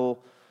or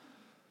metal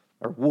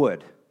or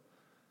wood.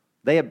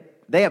 They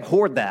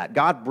abhorred that.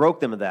 God broke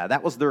them of that.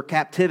 That was their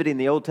captivity in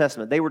the Old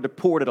Testament. They were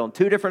deported on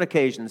two different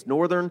occasions.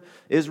 Northern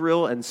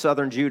Israel and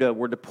southern Judah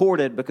were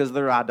deported because of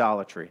their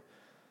idolatry.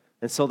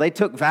 And so they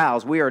took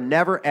vows. We are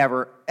never,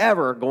 ever,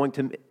 ever going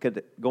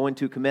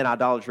to commit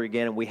idolatry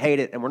again, and we hate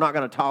it, and we're not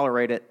going to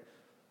tolerate it.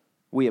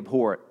 We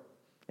abhor it.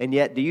 And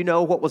yet, do you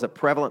know what was a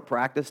prevalent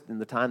practice in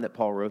the time that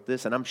Paul wrote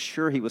this? And I'm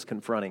sure he was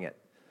confronting it.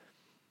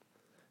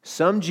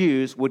 Some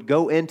Jews would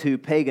go into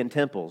pagan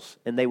temples,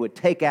 and they would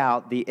take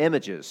out the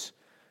images.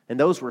 And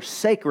those were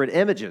sacred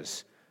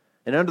images.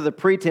 And under the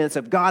pretense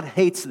of God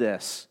hates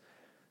this,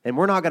 and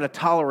we're not going to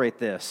tolerate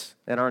this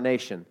in our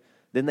nation,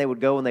 then they would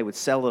go and they would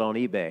sell it on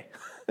eBay.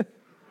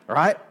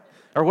 Right?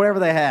 Or whatever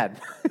they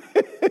had.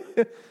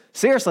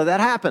 Seriously, that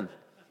happened.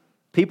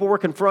 People were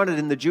confronted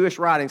in the Jewish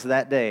writings of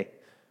that day.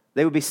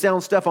 They would be selling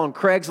stuff on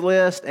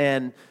Craigslist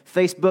and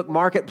Facebook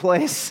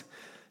Marketplace.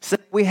 So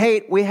we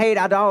hate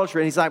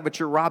idolatry. And he's like, but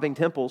you're robbing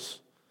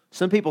temples.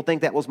 Some people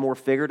think that was more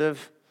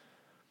figurative.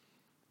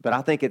 But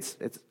I think it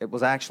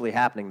was actually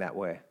happening that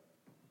way.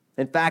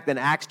 In fact, in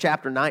Acts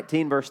chapter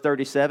 19, verse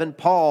 37,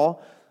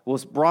 Paul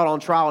was brought on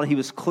trial and he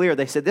was clear.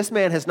 They said, this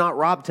man has not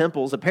robbed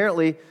temples.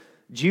 Apparently,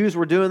 Jews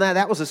were doing that.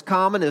 That was as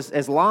common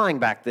as lying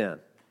back then.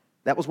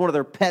 That was one of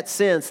their pet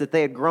sins that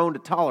they had grown to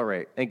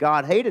tolerate, and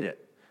God hated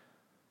it.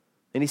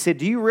 And he said,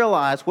 do you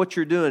realize what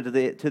you're doing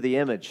to the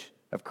image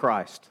of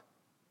Christ,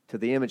 to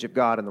the image of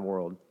God in the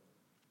world?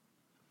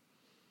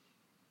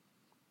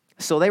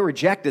 So they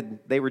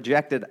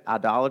rejected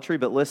idolatry,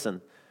 but listen,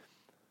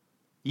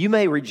 you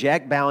may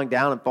reject bowing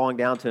down and falling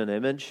down to an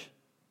image,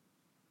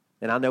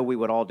 and I know we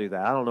would all do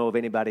that. I don't know of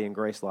anybody in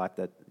Grace Life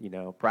that,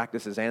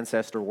 practices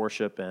ancestor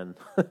worship, and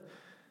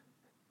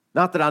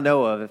not that I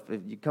know of.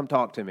 If you come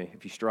talk to me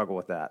if you struggle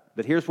with that.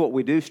 But here's what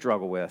we do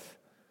struggle with.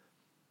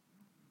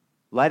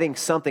 Letting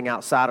something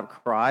outside of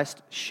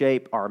Christ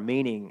shape our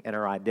meaning and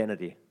our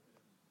identity.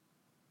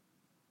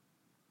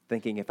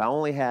 Thinking, if I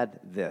only had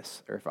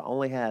this, or if I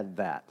only had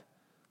that,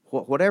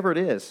 whatever it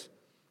is,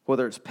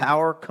 whether it's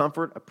power,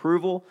 comfort,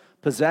 approval,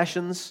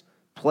 possessions,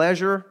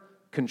 pleasure,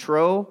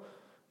 control,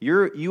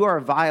 you are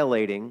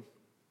violating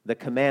the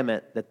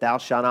commandment that thou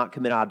shalt not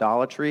commit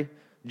idolatry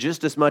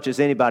just as much as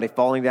anybody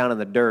falling down in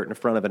the dirt in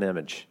front of an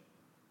image.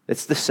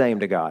 It's the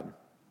same to God.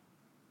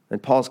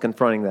 And Paul's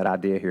confronting that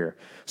idea here.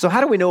 So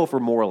how do we know if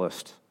we're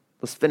moralists?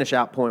 Let's finish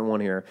out point 1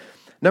 here.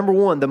 Number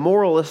 1, the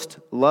moralist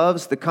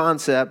loves the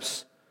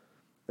concepts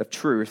of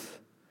truth,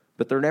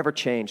 but they're never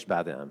changed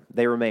by them.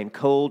 They remain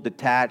cold,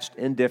 detached,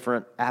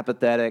 indifferent,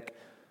 apathetic.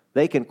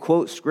 They can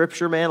quote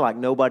scripture, man, like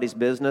nobody's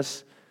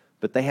business,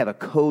 but they have a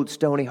cold,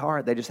 stony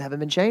heart. They just haven't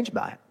been changed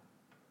by it.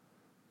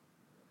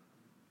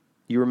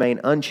 You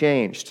remain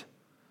unchanged.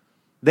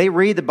 They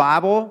read the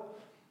Bible,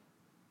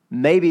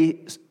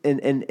 maybe, and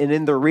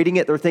in their reading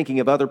it, they're thinking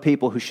of other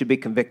people who should be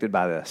convicted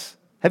by this.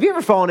 Have you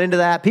ever fallen into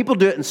that? People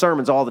do it in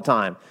sermons all the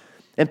time.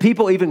 And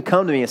people even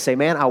come to me and say,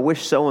 man, I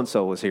wish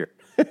so-and-so was here.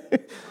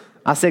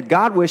 I said,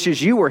 God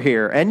wishes you were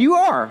here, and you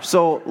are.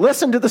 So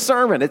listen to the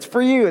sermon. It's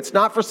for you. It's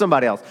not for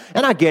somebody else.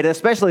 And I get it,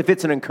 especially if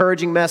it's an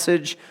encouraging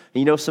message,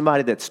 and you know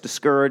somebody that's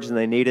discouraged and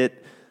they need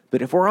it.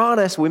 But if we're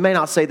honest, we may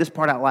not say this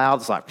part out loud.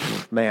 It's like,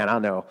 man, I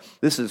know.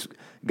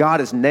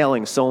 God is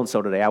nailing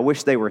so-and-so today. I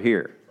wish they were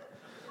here.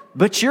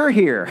 But you're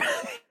here.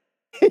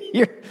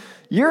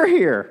 You're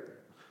here.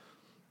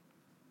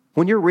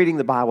 When you're reading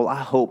the Bible, I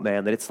hope,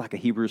 man, that it's like a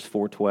Hebrews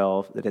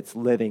 4:12, that it's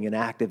living and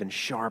active and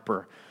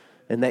sharper,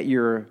 and that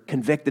you're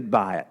convicted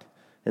by it,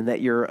 and that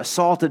you're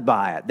assaulted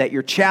by it, that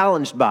you're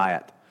challenged by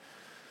it.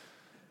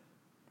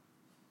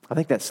 I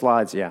think that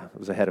slide's, it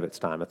was ahead of its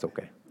time. That's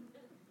okay.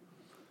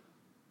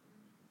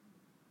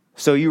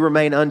 So you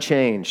remain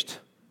unchanged.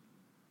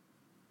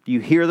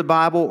 You hear the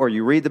Bible or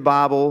you read the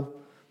Bible,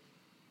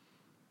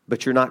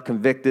 but you're not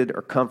convicted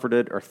or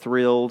comforted or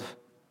thrilled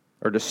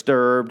or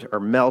disturbed or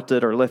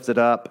melted or lifted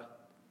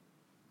up.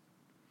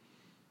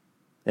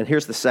 And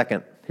here's the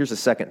second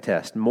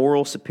test,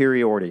 moral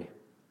superiority.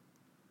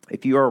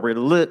 If you are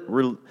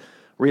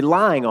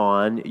relying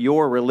on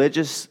your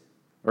religious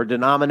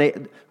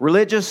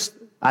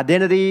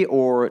identity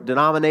or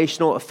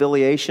denominational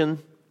affiliation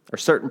or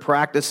certain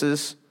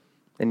practices,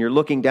 and you're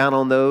looking down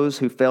on those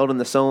who failed in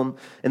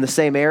the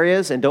same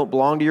areas and don't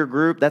belong to your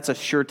group, that's a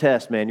sure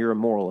test, man. You're a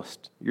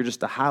moralist. You're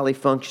just a highly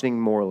functioning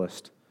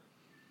moralist.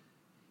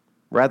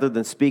 Rather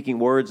than speaking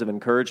words of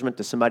encouragement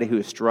to somebody who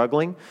is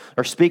struggling,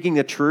 or speaking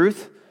the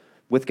truth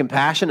with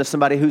compassion to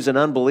somebody who's in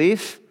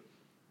unbelief,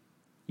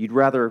 you'd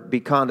rather be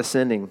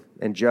condescending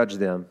and judge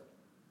them.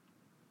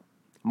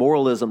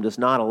 Moralism does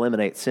not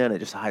eliminate sin, it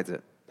just hides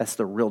it. That's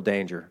the real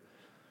danger.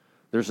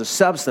 There's a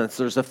substance,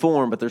 there's a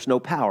form, but there's no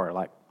power,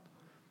 like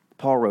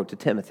Paul wrote to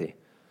Timothy.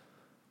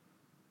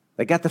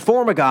 They got the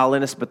form of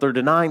godliness, but they're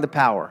denying the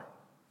power.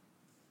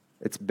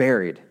 It's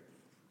buried.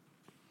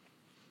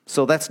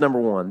 So that's number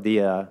 1,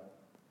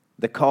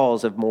 the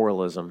cause of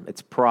moralism.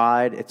 It's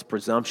pride, it's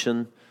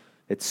presumption,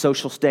 it's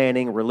social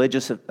standing,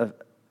 religious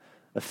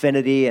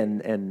affinity,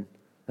 and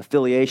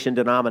affiliation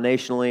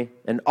denominationally.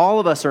 And all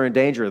of us are in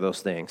danger of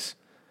those things.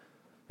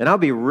 And I'll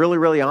be really,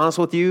 really honest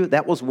with you,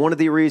 that was one of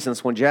the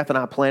reasons when Jeff and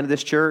I planted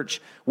this church,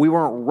 we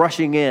weren't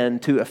rushing in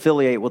to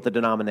affiliate with the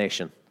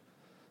denomination.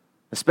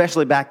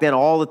 Especially back then,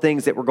 all the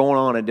things that were going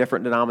on in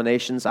different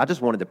denominations, I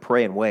just wanted to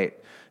pray and wait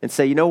and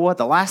say, you know what,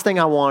 the last thing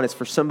I want is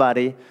for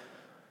somebody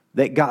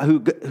that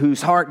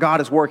whose heart God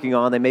is working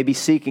on, they may be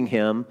seeking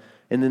Him,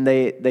 and then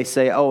they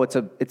say, oh, it's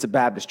a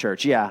Baptist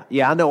church. Yeah,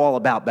 I know all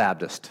about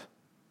Baptist.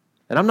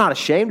 And I'm not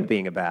ashamed of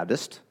being a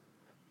Baptist.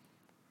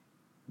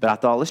 But I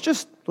thought, let's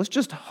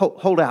just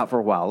hold out for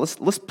a while.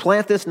 Let's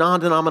plant this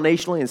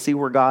non-denominationally and see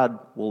where God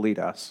will lead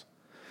us.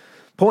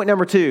 Point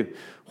number 2,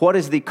 what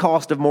is the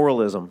cost of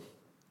moralism?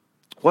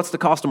 What's the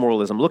cost of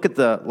moralism? Look at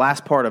the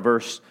last part of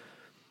verse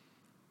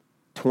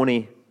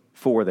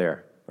 24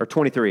 there, or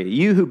 23.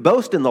 You who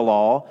boast in the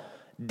law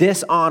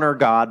dishonor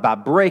God by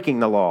breaking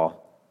the law.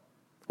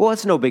 Well,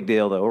 it's no big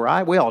deal though,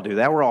 right? We all do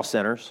that. We're all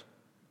sinners,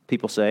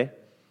 people say.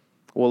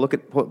 Well, look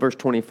at what verse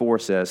 24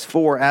 says.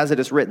 For as it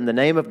is written, the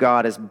name of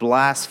God is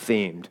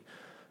blasphemed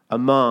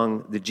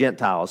among the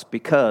Gentiles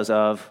because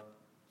of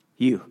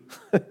you.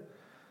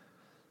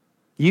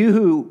 You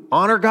who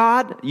honor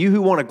God, you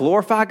who want to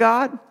glorify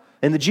God.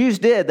 And the Jews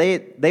did.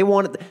 They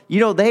wanted,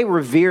 they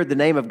revered the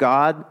name of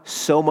God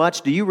so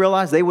much. Do you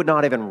realize they would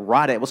not even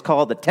write it? It was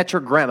called the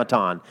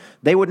Tetragrammaton.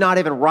 They would not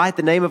even write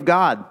the name of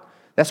God.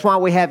 That's why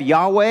we have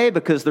Yahweh,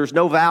 because there's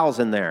no vowels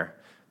in there.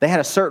 They had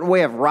a certain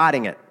way of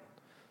writing it.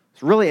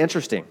 It's really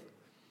interesting.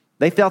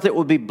 They felt it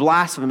would be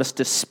blasphemous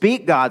to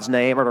speak God's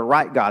name or to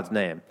write God's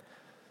name.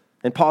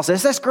 And Paul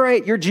says, that's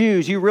great, you're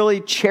Jews. You really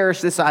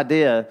cherish this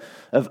idea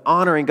of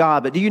honoring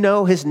God. But do you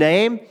know His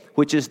name,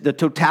 which is the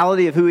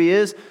totality of who He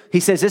is? He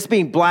says it's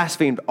being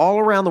blasphemed all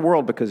around the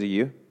world because of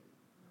you.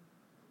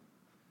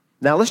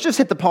 Now let's just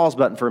hit the pause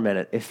button for a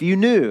minute. If you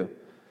knew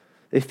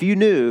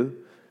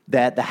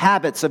that the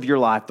habits of your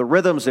life, the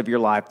rhythms of your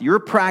life, your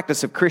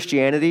practice of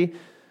Christianity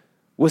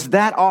was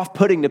that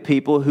off-putting to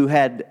people who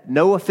had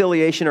no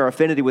affiliation or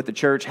affinity with the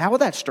church, how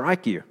would that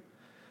strike you?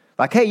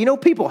 Like, hey,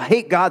 people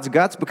hate God's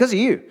guts because of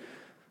you.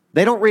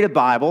 They don't read a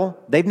Bible.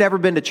 They've never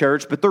been to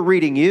church, but they're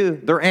reading you.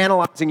 They're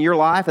analyzing your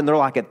life, and they're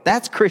like, if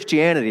that's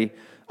Christianity,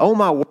 oh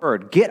my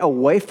word, get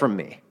away from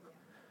me.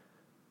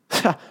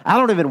 I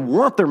don't even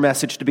want their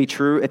message to be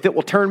true if it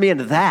will turn me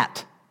into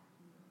that.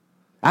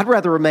 I'd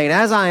rather remain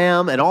as I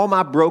am in all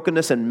my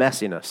brokenness and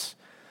messiness.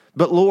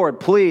 But Lord,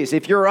 please,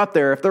 if you're up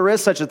there, if there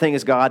is such a thing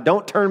as God,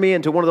 don't turn me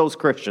into one of those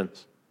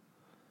Christians.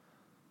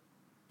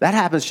 That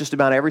happens just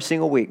about every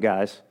single week,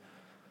 guys.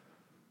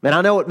 Man,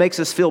 I know it makes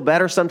us feel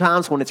better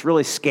sometimes when it's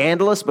really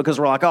scandalous because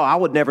we're like, oh, I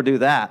would never do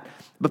that.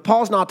 But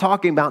Paul's not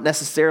talking about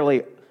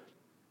necessarily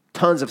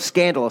tons of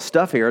scandalous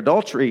stuff here.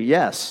 Adultery,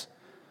 yes.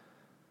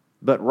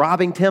 But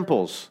robbing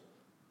temples,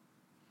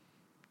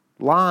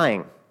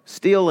 lying,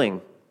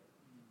 stealing,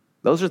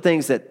 those are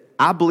things that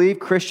I believe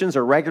Christians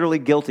are regularly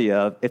guilty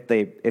of if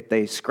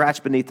they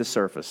scratch beneath the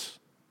surface.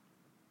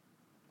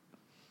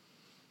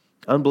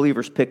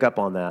 Unbelievers pick up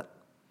on that.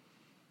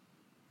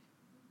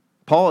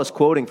 Paul is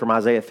quoting from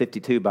Isaiah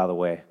 52, by the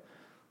way,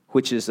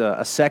 which is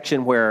a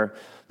section where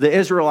the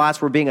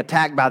Israelites were being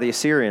attacked by the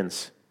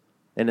Assyrians.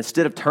 And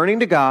instead of turning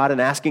to God and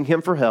asking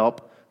him for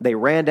help, they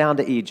ran down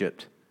to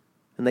Egypt.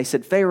 And they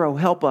said, Pharaoh,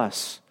 help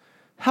us.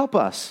 Help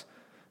us.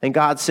 And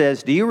God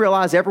says, do you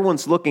realize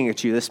everyone's looking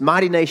at you, this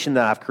mighty nation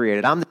that I've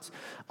created? I'm this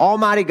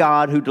almighty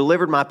God who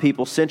delivered my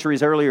people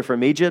centuries earlier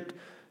from Egypt.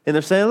 And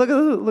they're saying, look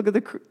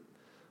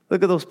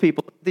at those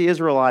people, the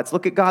Israelites.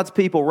 Look at God's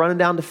people running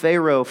down to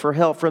Pharaoh for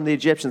help from the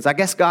Egyptians. I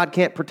guess God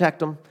can't protect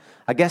them.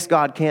 I guess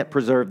God can't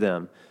preserve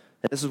them.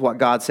 And this is what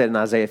God said in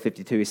Isaiah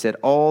 52. He said,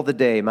 all the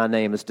day my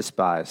name is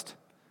despised.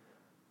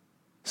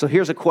 So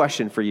here's a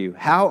question for you.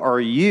 How are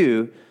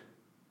you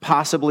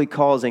possibly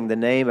causing the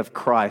name of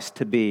Christ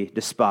to be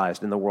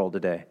despised in the world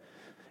today?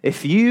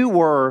 If you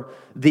were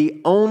the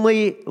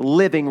only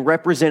living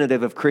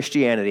representative of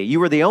Christianity, you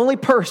were the only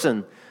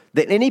person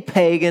that any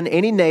pagan,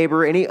 any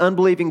neighbor, any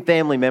unbelieving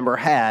family member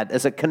had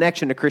as a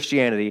connection to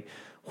Christianity,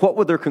 what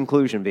would their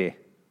conclusion be?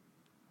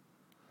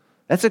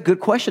 That's a good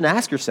question to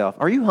ask yourself.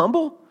 Are you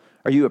humble?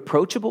 Are you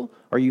approachable?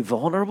 Are you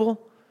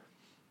vulnerable?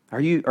 Are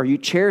you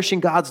cherishing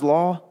God's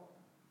law?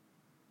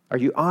 Are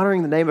you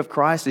honoring the name of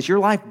Christ? Is your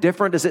life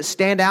different? Does it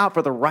stand out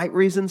for the right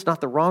reasons, not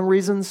the wrong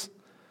reasons?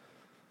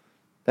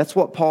 That's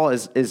what Paul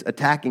is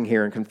attacking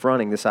here and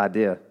confronting this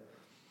idea.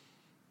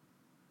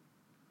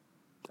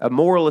 A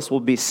moralist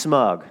will be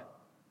smug.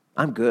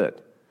 I'm good.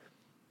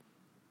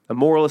 A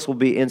moralist will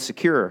be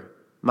insecure.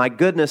 My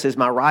goodness is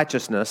my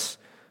righteousness,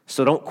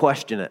 so don't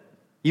question it.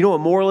 You know, a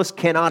moralist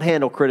cannot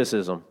handle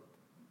criticism.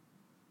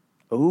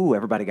 Ooh,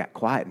 everybody got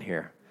quiet in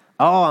here.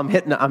 Oh, I'm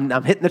hitting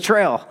the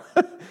trail.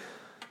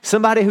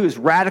 Somebody who is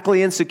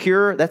radically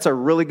insecure, that's a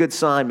really good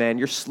sign, man.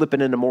 You're slipping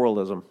into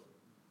moralism.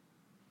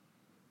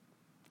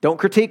 Don't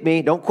critique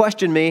me. Don't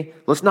question me.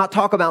 Let's not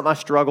talk about my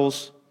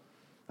struggles.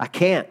 I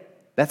can't.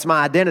 That's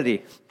my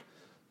identity.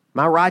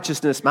 My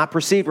righteousness, my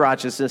perceived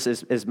righteousness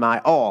is my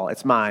all.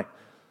 It's my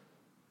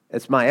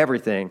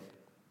everything.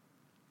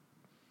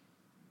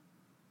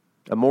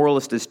 A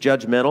moralist is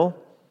judgmental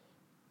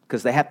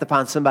because they have to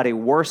find somebody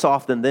worse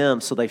off than them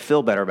so they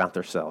feel better about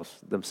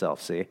themselves,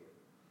 see?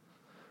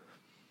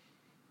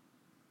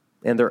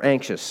 And they're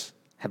anxious.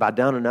 Have I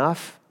done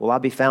enough? Will I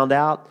be found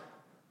out?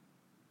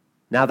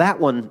 Now that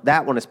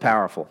one is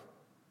powerful.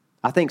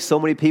 I think so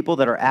many people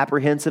that are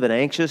apprehensive and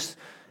anxious,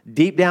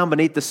 deep down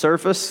beneath the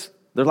surface,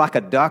 they're like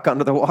a duck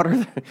under the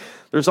water.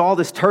 There's all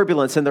this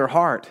turbulence in their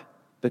heart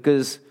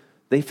because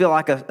they feel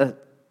like a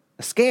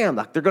scam,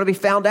 like they're going to be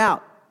found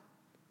out.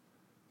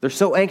 They're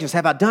so anxious.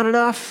 Have I done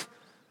enough?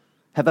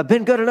 Have I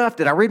been good enough?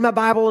 Did I read my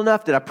Bible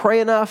enough? Did I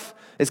pray enough?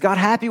 Is God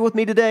happy with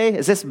me today?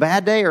 Is this a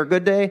bad day or a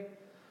good day?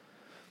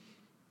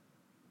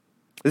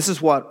 This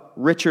is what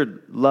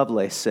Richard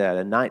Lovelace said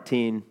in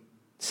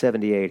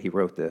 1978. He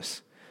wrote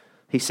this.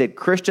 He said,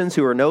 Christians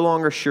who are no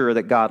longer sure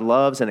that God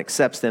loves and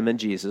accepts them in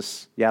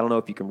Jesus. Yeah, I don't know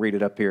if you can read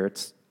it up here.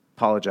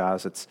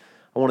 Apologize.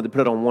 I wanted to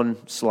put it on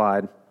one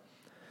slide.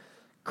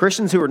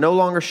 Christians who are no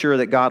longer sure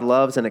that God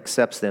loves and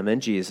accepts them in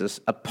Jesus,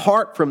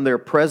 apart from their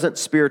present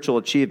spiritual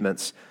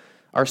achievements,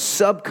 are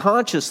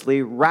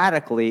subconsciously,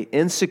 radically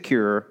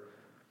insecure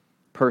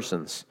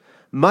persons,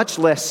 much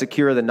less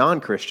secure than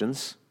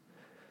non-Christians,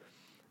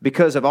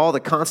 because of all the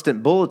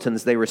constant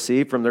bulletins they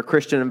receive from their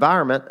Christian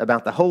environment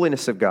about the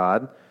holiness of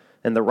God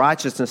and the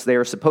righteousness they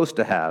are supposed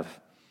to have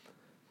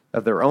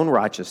of their own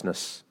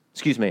righteousness.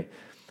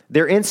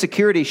 Their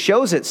insecurity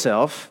shows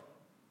itself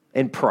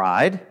in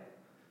pride,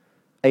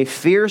 a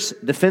fierce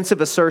defensive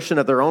assertion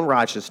of their own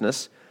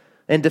righteousness,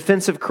 and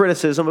defensive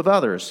criticism of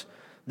others.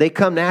 They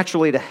come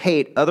naturally to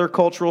hate other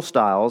cultural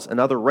styles and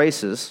other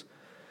races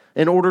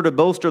in order to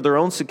bolster their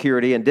own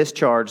security and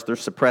discharge their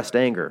suppressed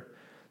anger.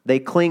 They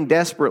cling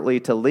desperately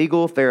to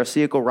legal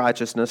Pharisaical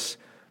righteousness,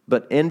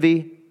 but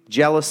envy,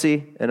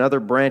 jealousy, and other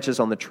branches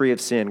on the tree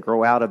of sin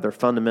grow out of their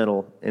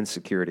fundamental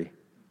insecurity.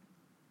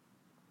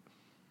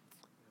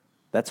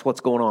 That's what's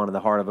going on in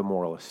the heart of a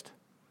moralist.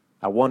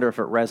 I wonder if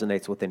it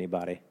resonates with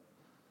anybody.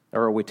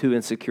 Or are we too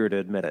insecure to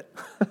admit it?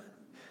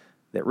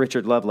 That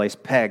Richard Lovelace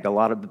pegged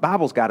the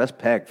Bible's got us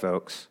pegged,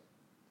 folks.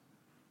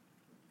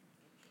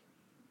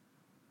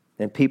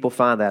 And people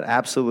find that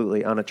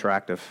absolutely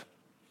unattractive.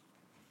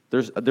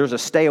 There's a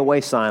stay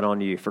away sign on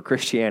you for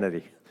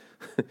Christianity.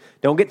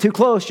 Don't get too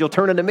close, you'll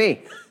turn into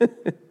me.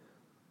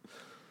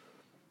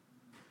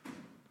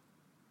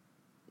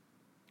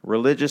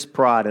 Religious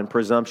pride and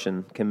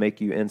presumption can make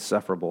you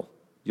insufferable.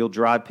 You'll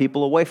drive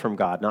people away from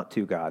God, not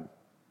to God.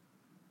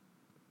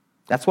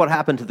 That's what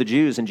happened to the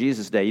Jews in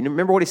Jesus' day. You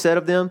remember what he said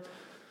of them?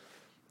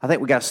 I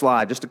think we got a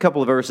slide, just a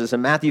couple of verses.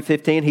 In Matthew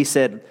 15, he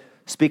said,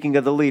 speaking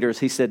of the leaders,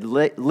 he said,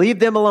 leave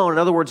them alone. In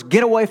other words,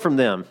 get away from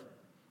them.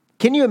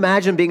 Can you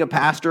imagine being a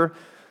pastor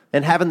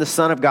and having the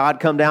Son of God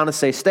come down and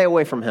say, stay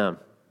away from him?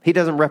 He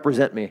doesn't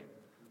represent me.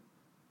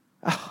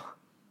 Oh.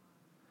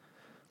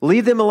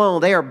 Leave them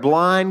alone. They are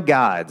blind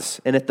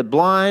guides. And if the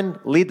blind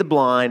lead the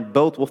blind,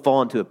 both will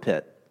fall into a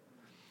pit.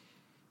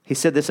 He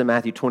said this in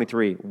Matthew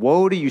 23.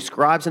 Woe to you,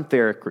 scribes and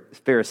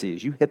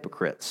Pharisees, you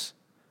hypocrites!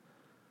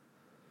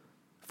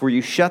 For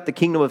you shut the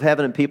kingdom of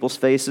heaven in people's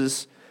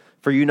faces,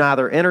 for you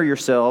neither enter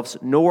yourselves,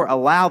 nor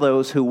allow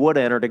those who would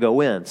enter to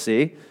go in.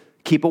 See?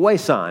 Keep away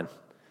sign.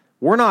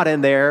 We're not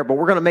in there, but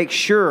we're going to make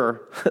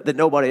sure that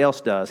nobody else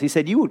does. He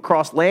said, you would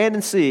cross land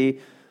and sea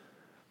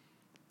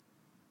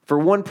for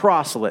one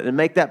proselyte and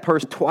make that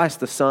person twice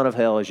the son of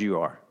hell as you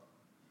are.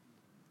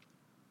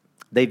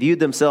 They viewed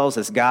themselves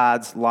as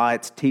guides,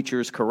 lights,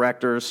 teachers,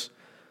 correctors,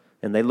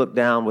 and they looked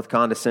down with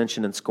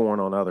condescension and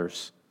scorn on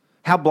others.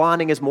 How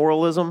blinding is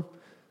moralism?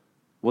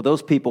 Well,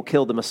 those people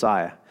killed the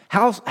Messiah.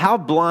 How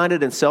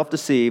blinded and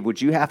self-deceived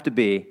would you have to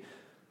be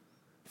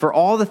for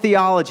all the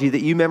theology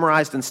that you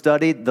memorized and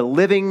studied, the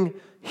living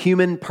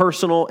human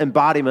personal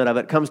embodiment of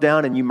it comes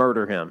down and you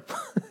murder him?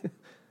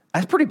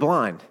 That's pretty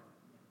blind.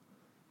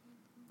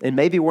 And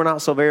maybe we're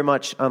not so very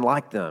much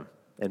unlike them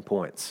in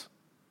points.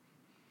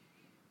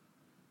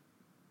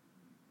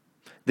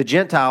 The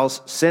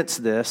Gentiles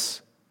sensed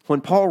this.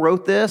 When Paul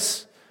wrote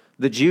this,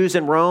 the Jews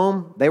in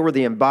Rome, they were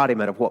the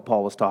embodiment of what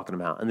Paul was talking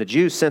about. And the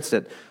Jews sensed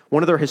it.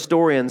 One of their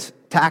historians,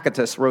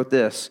 Tacitus, wrote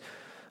this.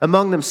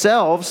 Among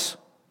themselves,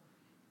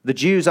 the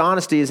Jews'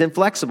 honesty is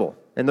inflexible,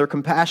 and their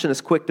compassion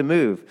is quick to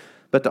move.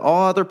 But to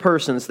all other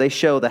persons, they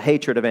show the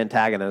hatred of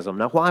antagonism.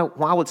 Now,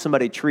 why would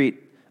somebody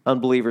treat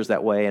unbelievers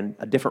that way and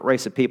a different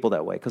race of people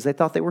that way? Because they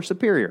thought they were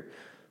superior.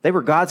 They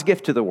were God's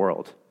gift to the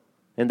world,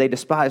 and they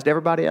despised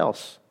everybody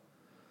else.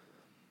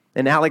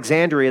 In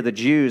Alexandria, the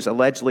Jews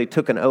allegedly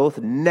took an oath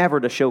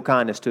never to show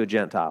kindness to a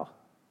Gentile.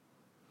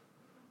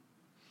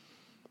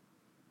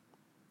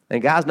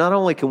 And guys, not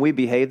only can we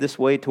behave this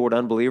way toward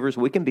unbelievers,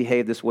 we can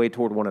behave this way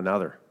toward one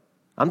another.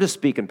 I'm just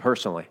speaking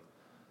personally.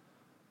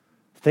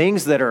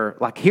 Things that are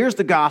like, here's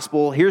the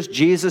gospel, here's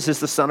Jesus is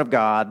the Son of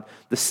God,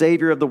 the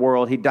Savior of the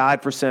world. He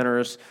died for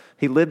sinners.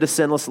 He lived a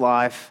sinless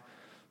life.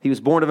 He was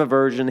born of a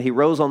virgin. He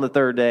rose on the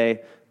third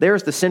day.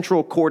 There's the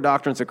central core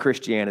doctrines of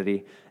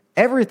Christianity.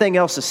 Everything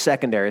else is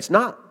secondary. It's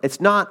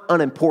not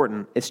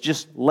unimportant. It's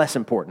just less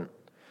important.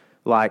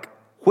 Like,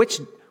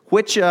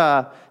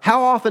 how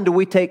often do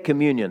we take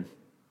communion?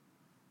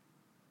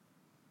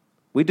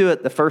 We do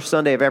it the first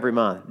Sunday of every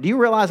month. Do you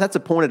realize that's a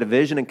point of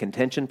division and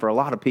contention for a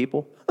lot of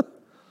people?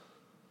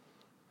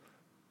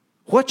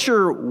 What's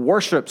your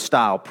worship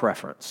style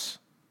preference?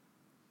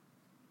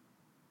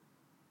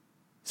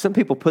 Some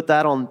people put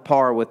that on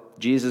par with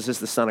Jesus is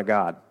the Son of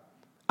God.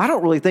 I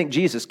don't really think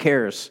Jesus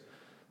cares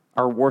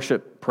our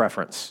worship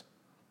preference.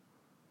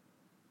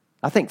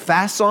 I think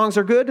fast songs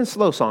are good and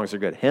slow songs are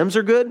good. Hymns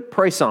are good,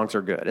 praise songs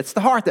are good. It's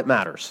the heart that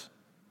matters,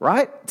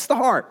 right? It's the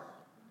heart.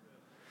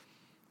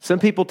 Some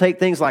people take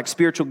things like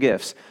spiritual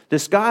gifts.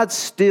 Does God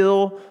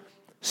still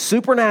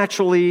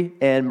supernaturally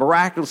and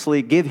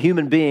miraculously give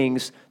human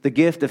beings the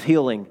gift of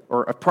healing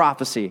or of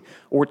prophecy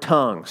or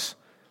tongues?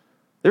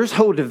 There's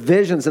whole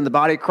divisions in the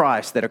body of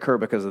Christ that occur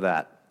because of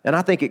that. And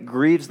I think it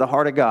grieves the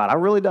heart of God. I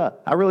really do.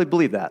 I really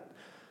believe that.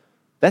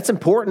 That's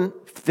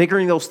important,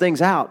 figuring those things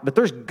out. But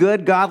there's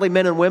good, godly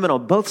men and women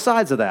on both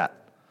sides of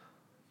that.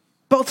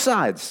 Both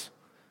sides.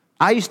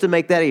 I used to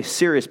make that a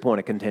serious point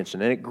of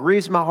contention, and it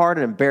grieves my heart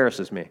and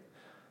embarrasses me.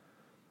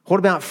 What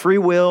about free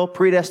will,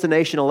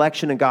 predestination,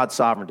 election, and God's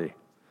sovereignty?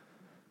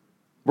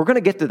 We're going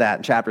to get to that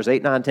in chapters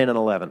 8, 9, 10, and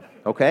 11,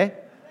 okay?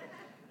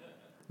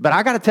 But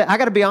I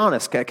got to be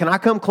honest. Can I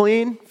come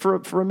clean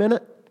for a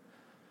minute?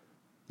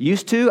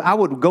 Used to, I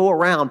would go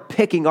around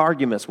picking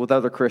arguments with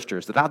other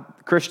Christians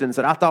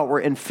that I thought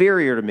were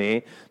inferior to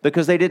me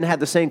because they didn't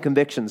have the same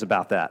convictions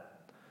about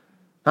that.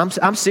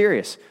 I'm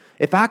serious.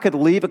 If I could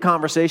leave a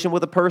conversation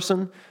with a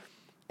person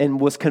and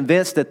was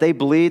convinced that they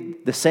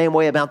believed the same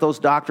way about those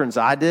doctrines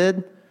I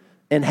did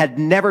and had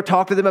never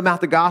talked to them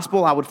about the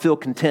gospel, I would feel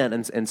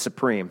content and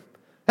supreme.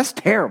 That's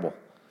terrible.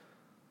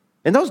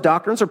 And those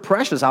doctrines are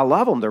precious. I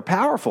love them. They're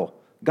powerful.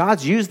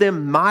 God's used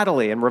them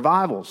mightily in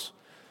revivals.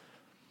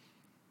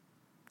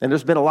 And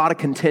there's been a lot of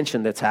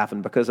contention that's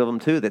happened because of them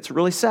too that's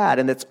really sad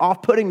and that's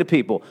off-putting to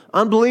people.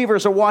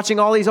 Unbelievers are watching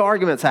all these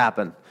arguments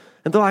happen.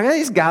 And they're like, hey,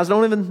 these guys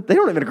don't even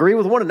agree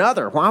with one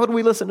another. Why would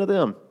we listen to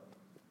them?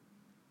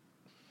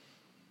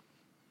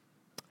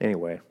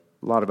 Anyway,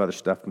 a lot of other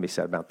stuff can be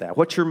said about that.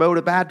 What's your mode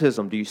of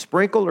baptism? Do you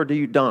sprinkle or do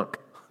you dunk?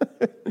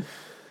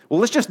 Well,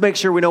 let's just make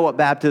sure we know what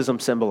baptism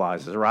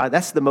symbolizes, right?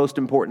 That's the most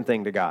important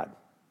thing to God.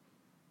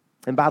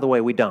 And by the way,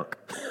 we dunk.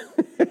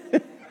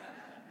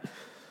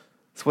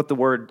 That's what the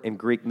word in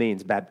Greek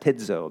means,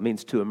 baptizo. It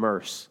means to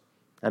immerse.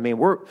 I mean,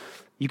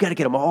 you got to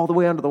get them all the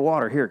way under the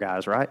water here,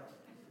 guys, right?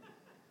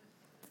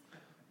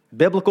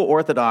 Biblical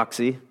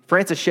orthodoxy,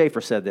 Francis Schaeffer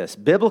said this,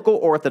 biblical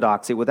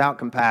orthodoxy without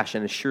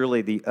compassion is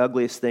surely the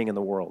ugliest thing in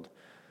the world.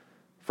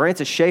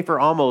 Francis Schaeffer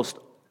almost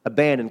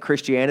abandoned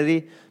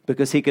Christianity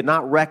because he could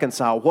not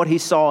reconcile what he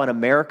saw in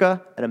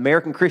America, and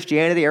American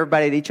Christianity,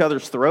 everybody at each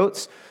other's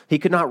throats. He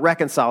could not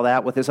reconcile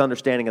that with his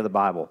understanding of the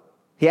Bible.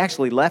 He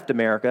actually left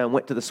America and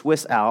went to the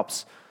Swiss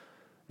Alps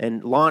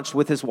and launched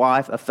with his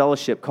wife a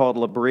fellowship called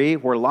L'Abri,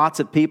 where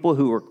lots of people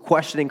who were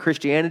questioning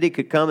Christianity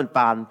could come and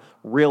find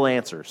real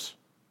answers.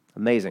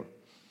 Amazing.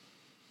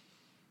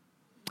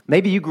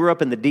 Maybe you grew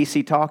up in the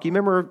DC Talk. You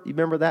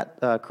remember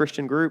that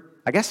Christian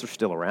group? I guess they're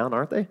still around,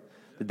 aren't they?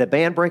 Did the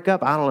band break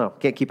up? I don't know.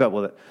 Can't keep up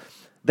with it.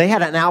 They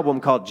had an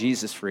album called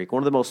Jesus Freak,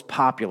 one of the most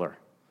popular.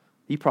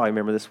 You probably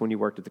remember this when you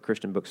worked at the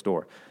Christian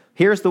bookstore.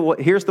 Here's the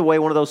way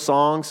one of those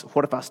songs,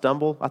 What If I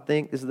Stumble, I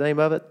think is the name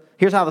of it.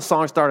 Here's how the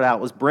song started out.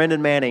 It was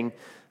Brendan Manning,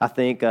 I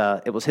think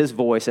it was his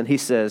voice, and he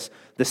says,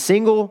 the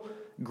single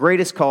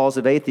greatest cause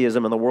of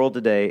atheism in the world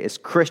today is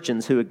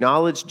Christians who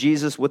acknowledge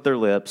Jesus with their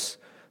lips,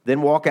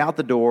 then walk out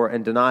the door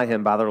and deny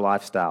him by their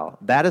lifestyle.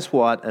 That is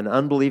what an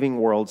unbelieving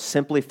world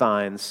simply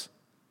finds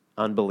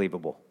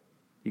unbelievable.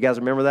 You guys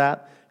remember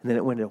that? And then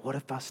it went into, what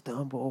if I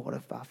stumble? What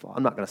if I fall?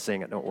 I'm not going to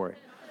sing it, don't worry.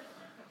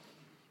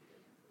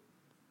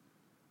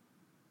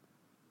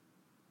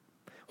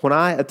 When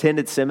I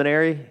attended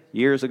seminary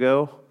years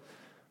ago,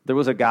 there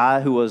was a guy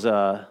who was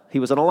he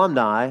was an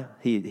alumni.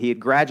 He had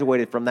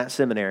graduated from that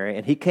seminary,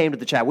 and he came to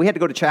the chapel. We had to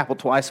go to chapel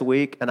twice a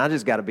week, and I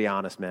just got to be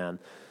honest, man.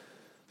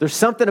 There's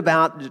something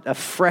about a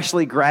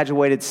freshly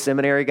graduated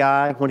seminary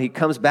guy when he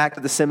comes back to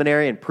the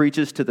seminary and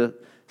preaches to the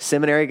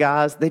seminary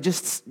guys.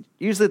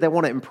 Usually they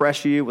want to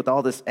impress you with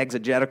all this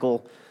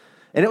exegetical,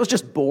 and it was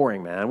just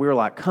boring, man. We were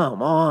like,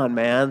 come on,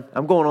 man.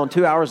 I'm going on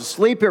 2 hours of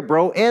sleep here,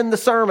 bro. End the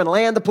sermon,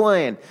 land the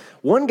plane.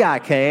 One guy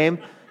came.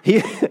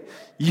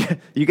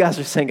 You guys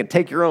are singing,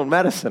 take your own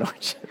medicine,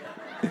 aren't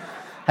you?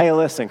 Hey,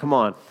 listen, come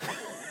on.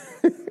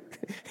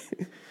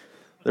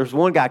 There's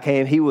one guy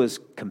came. He was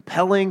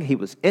compelling. He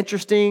was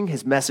interesting.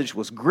 His message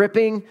was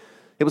gripping.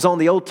 It was on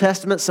the Old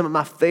Testament. Some of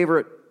my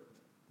favorite,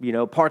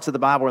 parts of the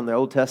Bible are in the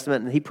Old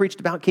Testament. And he preached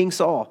about King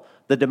Saul,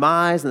 the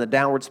demise and the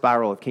downward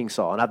spiral of King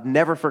Saul. And I've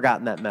never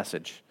forgotten that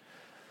message.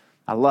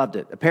 I loved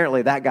it.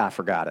 Apparently, that guy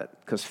forgot it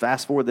because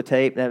fast forward the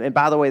tape. And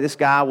by the way, this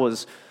guy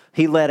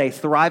he led a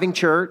thriving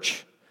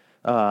church.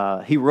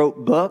 He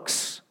wrote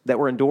books that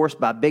were endorsed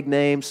by big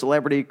name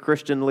celebrity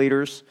Christian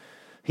leaders.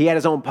 He had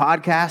his own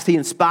podcast. He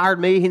inspired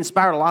me. He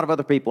inspired a lot of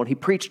other people, and he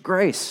preached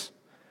grace.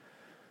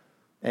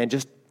 And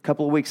just a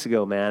couple of weeks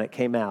ago, man, it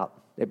came out.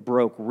 It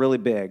broke really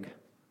big.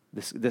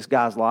 This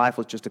guy's life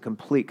was just a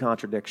complete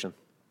contradiction.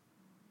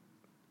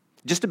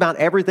 Just about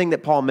everything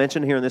that Paul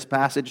mentioned here in this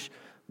passage,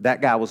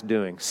 that guy was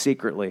doing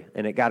secretly,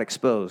 and it got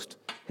exposed.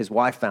 His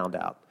wife found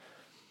out.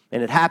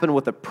 And it happened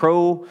with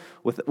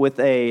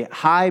a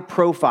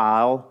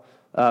high-profile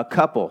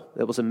couple.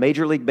 It was a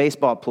Major League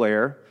Baseball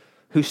player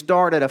who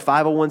started a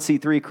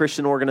 501c3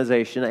 Christian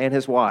organization, and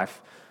his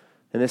wife.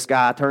 And this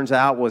guy, turns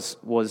out,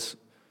 was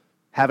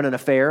having an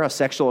affair, a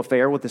sexual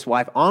affair with his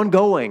wife,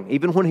 ongoing,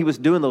 even when he was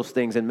doing those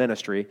things in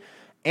ministry.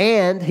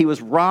 And he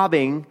was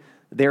robbing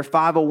their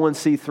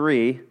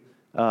 501c3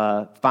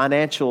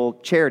 financial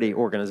charity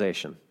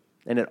organization.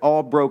 And it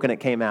all broke and it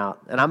came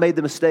out. And I made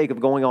the mistake of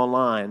going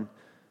online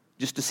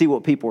just to see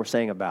what people were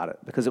saying about it,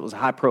 because it was a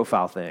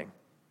high-profile thing.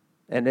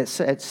 And it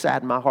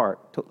saddened my heart.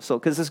 So,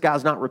 because this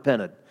guy's not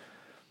repented.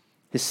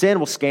 His sin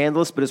was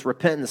scandalous, but his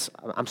repentance,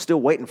 I'm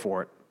still waiting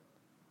for it.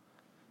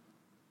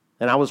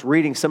 And I was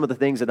reading some of the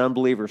things that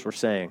unbelievers were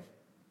saying.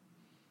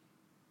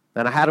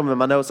 And I had them in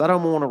my notes. I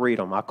don't want to read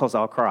them because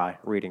I'll cry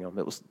reading them.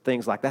 It was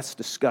things like, that's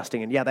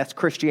disgusting. And yeah, that's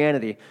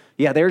Christianity.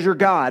 Yeah, there's your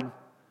God.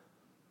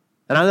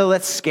 And I know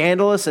that's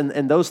scandalous,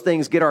 and those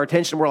things get our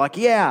attention. We're like,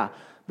 yeah.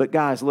 But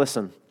guys,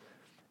 listen.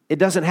 It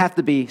doesn't have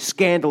to be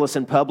scandalous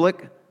in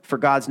public for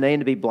God's name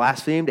to be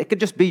blasphemed. It could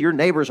just be your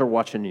neighbors are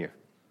watching you.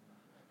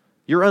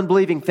 Your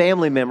unbelieving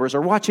family members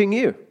are watching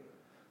you.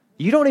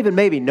 You don't even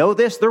maybe know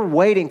this. They're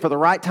waiting for the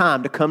right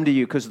time to come to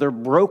you because they're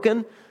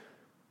broken.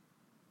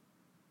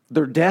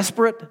 They're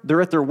desperate.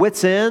 They're at their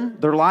wits'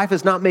 end. Their life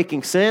is not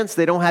making sense.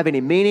 They don't have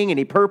any meaning,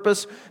 any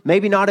purpose,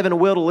 maybe not even a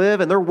will to live,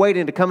 and they're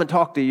waiting to come and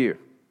talk to you.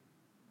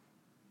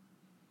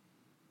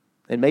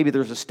 And maybe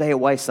there's a stay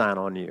away sign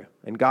on you,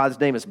 and God's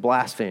name is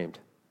blasphemed.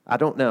 I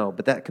don't know,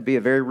 but that could be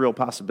a very real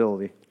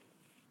possibility.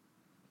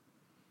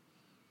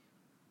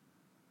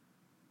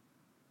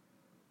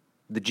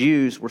 The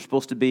Jews were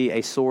supposed to be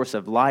a source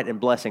of light and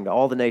blessing to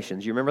all the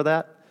nations. You remember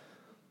that?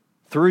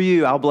 Through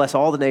you, I'll bless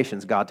all the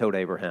nations, God told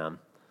Abraham.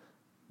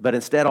 But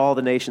instead, all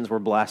the nations were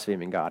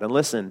blaspheming God. And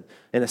listen,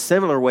 in a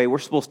similar way, we're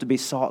supposed to be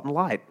salt and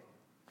light,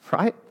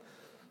 right?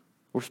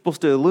 We're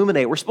supposed to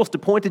illuminate. We're supposed to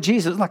point to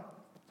Jesus like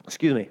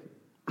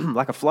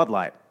a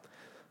floodlight.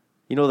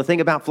 You know, the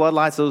thing about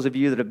floodlights, those of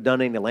you that have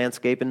done any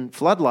landscaping,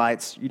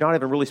 floodlights, you're not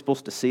even really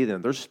supposed to see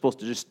them. They're supposed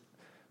to just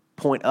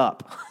point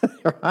up,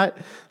 right?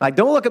 Like,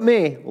 don't look at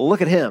me,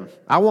 look at him.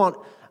 I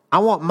want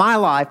my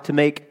life to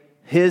make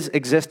his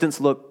existence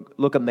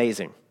look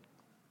amazing.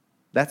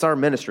 That's our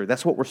ministry.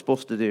 That's what we're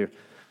supposed to do.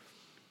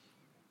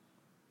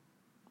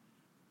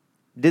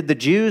 Did the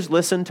Jews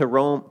listen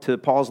to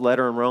Paul's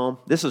letter in Rome?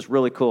 This is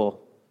really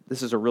cool.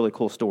 This is a really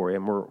cool story,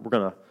 and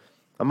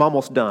I'm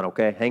almost done,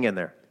 okay? Hang in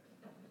there.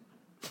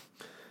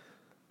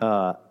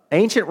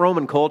 Ancient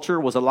Roman culture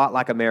was a lot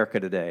like America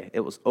today.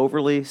 It was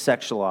overly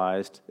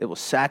sexualized. It was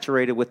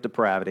saturated with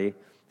depravity.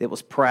 It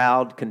was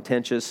proud,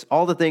 contentious,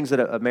 all the things that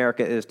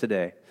America is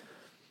today.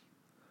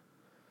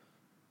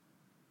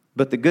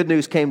 But the good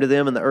news came to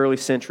them in the early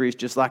centuries,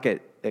 just like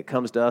it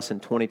comes to us in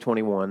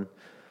 2021.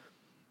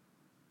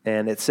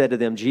 And it said to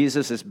them,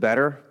 Jesus is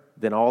better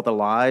than all the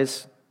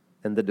lies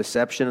and the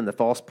deception and the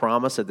false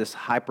promise of this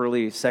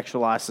hyperly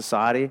sexualized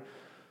society.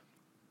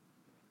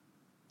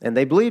 And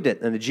they believed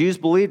it, and the Jews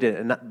believed it,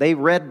 and they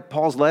read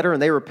Paul's letter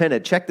and they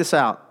repented. Check this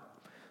out.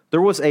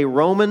 There was a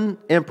Roman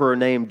emperor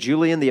named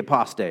Julian the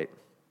Apostate.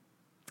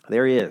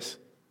 There he is.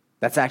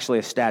 That's actually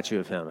a statue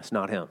of him. It's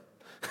not him.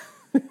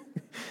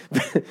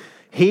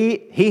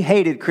 He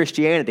hated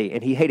Christianity,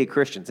 and he hated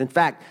Christians. In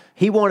fact,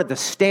 he wanted to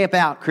stamp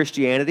out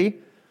Christianity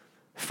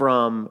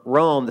from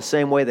Rome the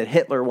same way that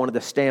Hitler wanted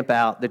to stamp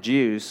out the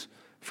Jews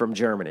from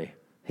Germany.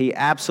 He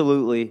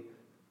absolutely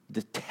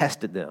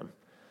detested them.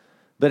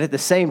 But at the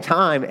same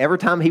time, every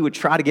time he would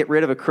try to get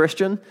rid of a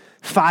Christian,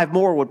 5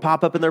 more would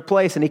pop up in their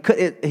place, and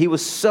he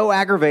was so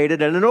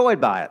aggravated and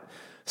annoyed by it.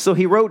 So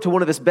he wrote to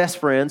one of his best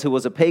friends, who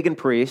was a pagan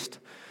priest.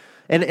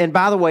 And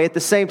by the way, at the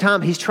same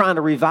time, he's trying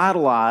to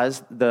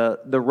revitalize the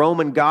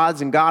Roman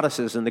gods and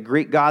goddesses and the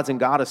Greek gods and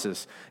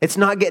goddesses. It's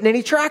not getting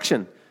any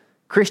traction.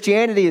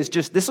 Christianity is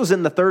this was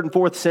in the 3rd and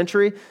 4th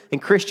century,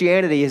 and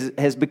Christianity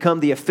has become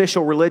the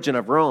official religion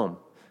of Rome.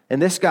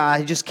 And this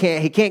guy,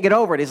 he can't get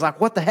over it. He's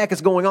like, what the heck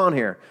is going on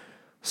here?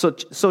 So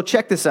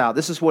check this out.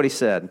 This is what he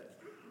said.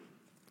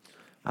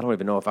 I don't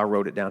even know if I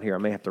wrote it down here. I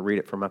may have to read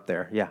it from up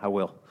there. Yeah, I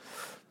will.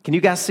 Can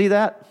you guys see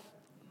that?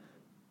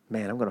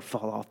 Man, I'm going to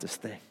fall off this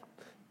thing.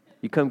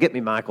 You come get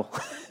me, Michael.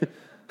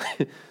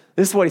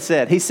 This is what he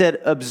said. He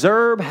said,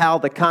 observe how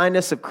the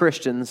kindness of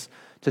Christians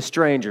to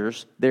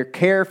strangers, their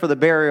care for the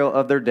burial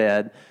of their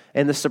dead,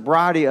 and the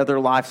sobriety of their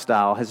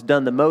lifestyle has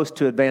done the most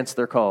to advance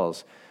their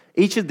cause.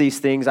 Each of these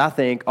things, I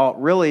think,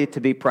 ought really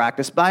to be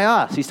practiced by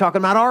us. He's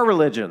talking about our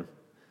religion.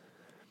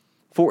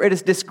 For it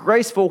is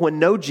disgraceful when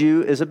no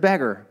Jew is a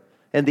beggar,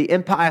 and the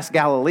impious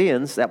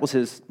Galileans, that was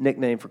his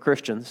nickname for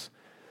Christians,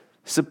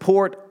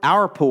 support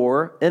our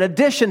poor in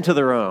addition to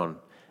their own.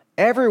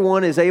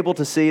 Everyone is able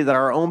to see that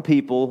our own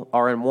people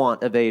are in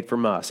want of aid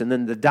from us. And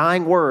then the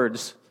dying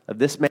words of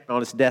this man on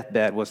his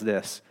deathbed was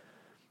this: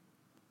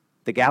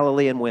 the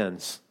Galilean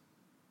wins.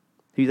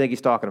 Who do you think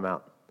he's talking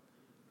about?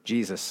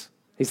 Jesus.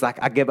 He's like,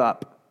 I give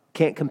up.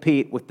 Can't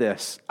compete with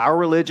this. Our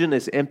religion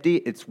is empty,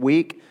 it's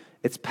weak,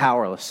 it's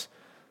powerless.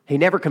 He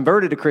never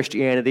converted to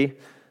Christianity,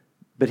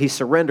 but he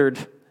surrendered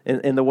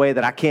in the way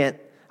that I can't.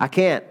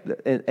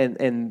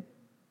 And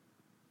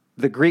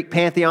the Greek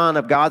pantheon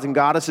of gods and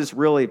goddesses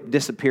really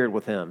disappeared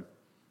with him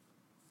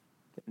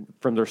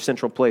from their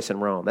central place in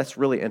Rome. That's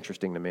really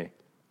interesting to me.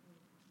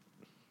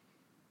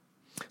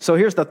 So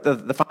here's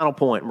the final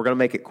point. We're going to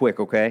make it quick,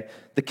 okay?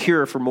 The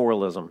cure for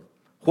moralism.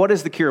 What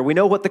is the cure? We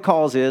know what the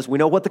cause is. We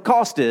know what the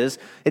cost is.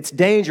 It's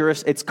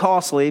dangerous. It's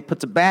costly.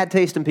 Puts a bad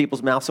taste in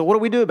people's mouths. So what do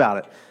we do about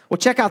it? Well,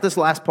 check out this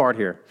last part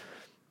here.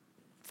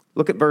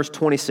 Look at verse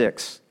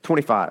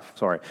 25.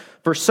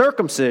 For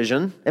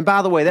circumcision, and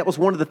by the way, that was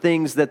one of the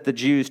things that the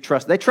Jews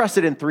trusted. They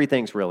trusted in 3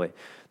 things, really.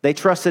 They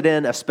trusted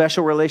in a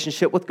special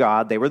relationship with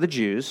God. They were the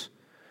Jews.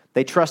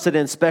 They trusted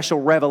in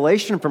special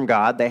revelation from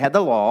God. They had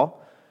the law.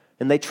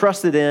 And they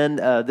trusted in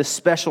this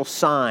special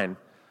sign,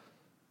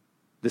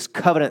 this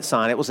covenant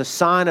sign. It was a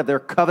sign of their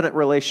covenant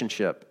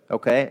relationship,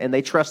 okay? And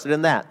they trusted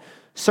in that.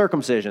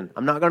 Circumcision.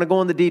 I'm not going to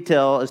go into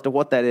detail as to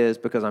what that is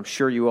because I'm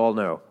sure you all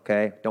know,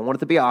 okay? Don't want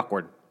it to be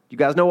awkward. You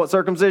guys know what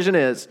circumcision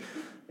is.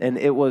 And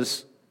it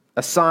was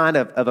a sign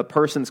of a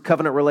person's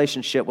covenant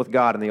relationship with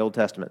God in the Old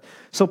Testament.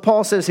 So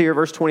Paul says here,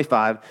 verse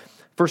 25,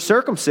 for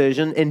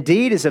circumcision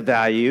indeed is of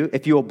value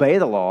if you obey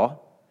the law.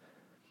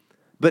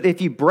 But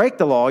if you break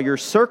the law, your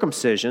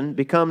circumcision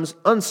becomes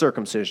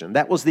uncircumcision.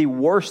 That was the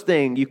worst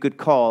thing you could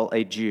call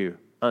a Jew,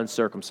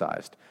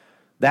 uncircumcised.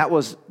 That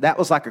was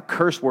like a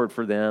curse word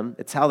for them.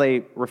 It's how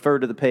they referred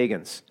to the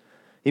pagans.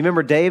 You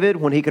remember David,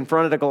 when he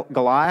confronted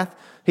Goliath?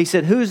 He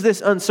said, who's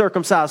this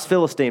uncircumcised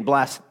Philistine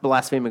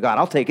blaspheming God?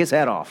 I'll take his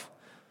head off.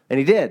 And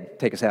he did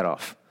take his head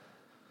off.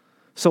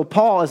 So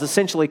Paul is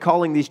essentially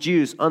calling these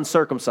Jews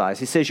uncircumcised.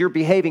 He says, you're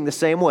behaving the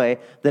same way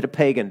that a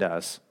pagan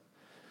does.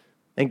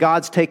 And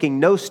God's taking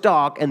no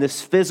stock in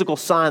this physical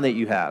sign that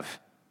you have.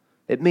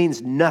 It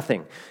means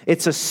nothing.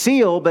 It's a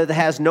seal, but it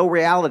has no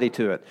reality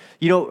to it.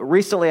 You know,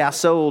 recently I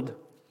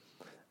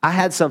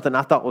had something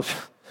I thought was,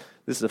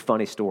 this is a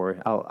funny story.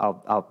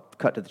 I'll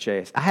cut to the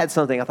chase. I had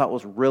something I thought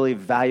was really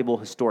valuable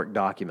historic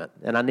document,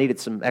 and I needed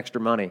some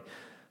extra money.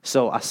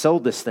 So I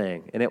sold this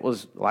thing, and it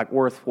was like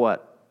worth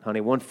what? Honey,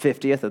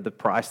 1/50th of the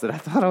price that I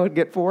thought I would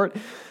get for it.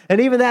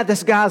 And even that,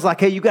 this guy's like,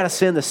 hey, you got to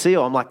send the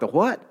seal. I'm like, the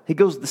what? He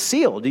goes, the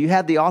seal. Do you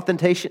have the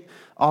authentication?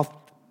 Do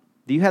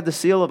you have the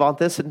seal of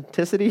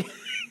authenticity?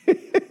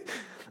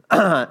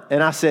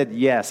 And I said,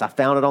 yes, I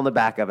found it on the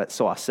back of it,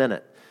 so I sent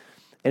it.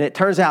 And it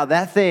turns out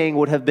that thing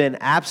would have been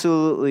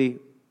absolutely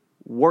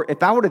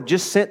if I would have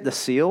just sent the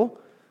seal,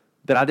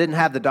 that I didn't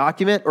have the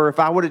document, or if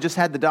I would have just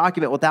had the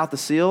document without the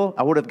seal,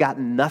 I would have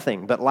gotten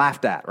nothing but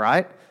laughed at,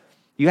 right?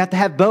 You have to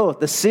have both.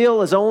 The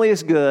seal is only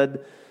as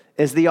good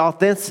as the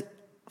authentic.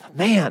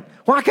 Man,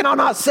 why can I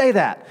not say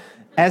that?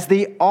 As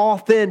the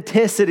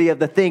authenticity of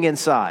the thing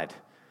inside.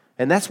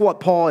 And that's what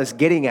Paul is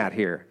getting at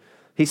here.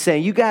 He's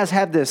saying, you guys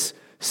have this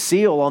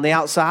seal on the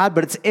outside,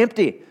 but it's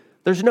empty.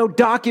 There's no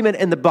document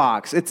in the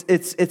box.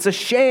 It's a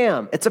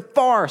sham. It's a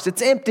farce.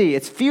 It's empty.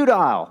 It's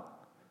futile.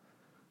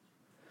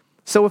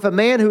 So if a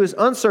man who is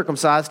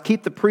uncircumcised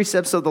keep the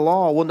precepts of the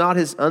law, will not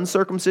his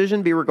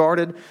uncircumcision be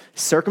regarded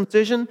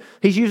circumcision?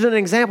 He's using an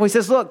example. He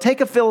says, look,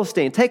 take a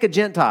Philistine, take a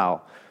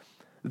Gentile.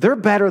 They're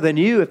better than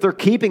you if they're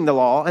keeping the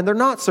law and they're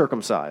not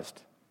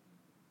circumcised.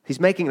 He's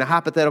making a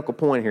hypothetical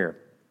point here.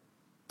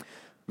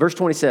 Verse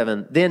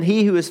 27, then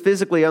he who is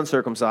physically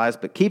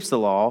uncircumcised but keeps the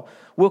law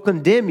will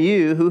condemn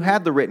you who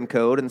have the written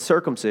code and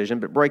circumcision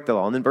but break the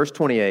law. And then verse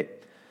 28,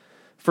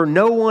 for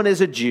no one is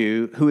a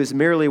Jew who is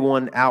merely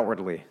one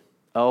outwardly.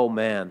 Oh,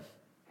 man,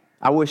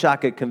 I wish I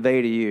could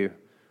convey to you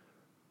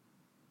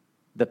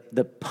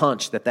the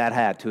punch that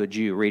had to a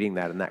Jew reading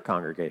that in that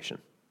congregation.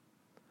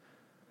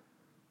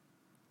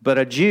 But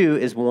a Jew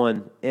is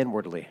one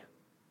inwardly.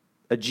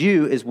 A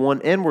Jew is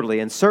one inwardly,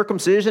 and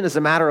circumcision is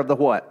a matter of the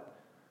what?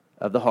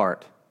 Of the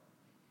heart.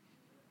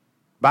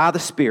 By the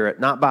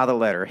Spirit, not by the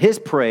letter. His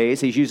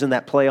praise, he's using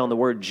that play on the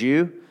word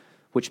Jew,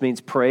 which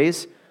means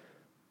praise.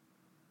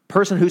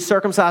 Person who's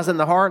circumcised in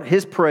the heart,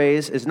 his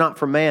praise is not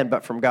from man,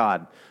 but from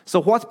God.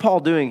 So what's Paul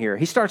doing here?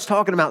 He starts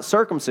talking about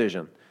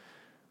circumcision,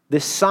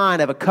 this sign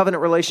of a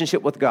covenant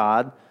relationship with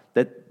God,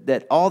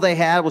 that all they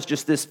had was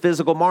just this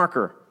physical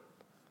marker.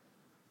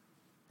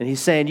 And he's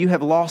saying, you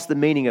have lost the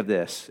meaning of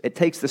this. It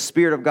takes the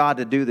Spirit of God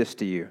to do this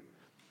to you.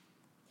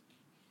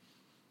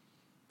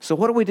 So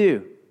what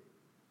do?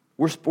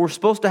 We're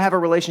supposed to have a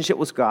relationship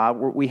with God.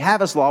 We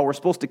have His law. We're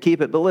supposed to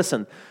keep it. But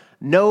listen,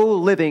 no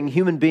living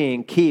human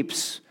being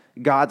keeps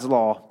God's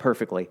law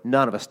perfectly.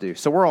 None of us do.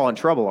 So we're all in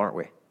trouble, aren't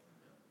we?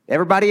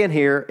 Everybody in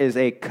here is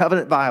a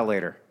covenant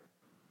violator.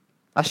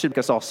 I should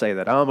guess I'll say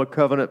that. I'm a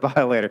covenant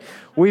violator.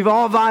 We've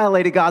all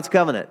violated God's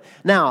covenant.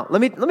 Now, let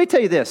me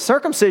tell you this.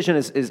 Circumcision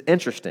is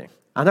interesting.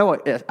 I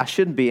know I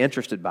shouldn't be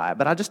interested by it,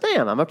 but I just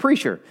am. I'm a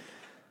preacher.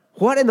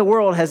 What in the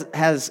world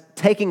has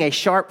taking a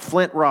sharp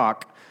flint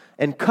rock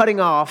and cutting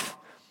off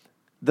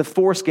the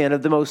foreskin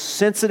of the most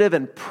sensitive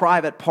and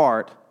private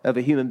part of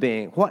a human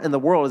being, what in the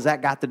world has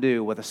that got to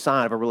do with a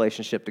sign of a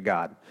relationship to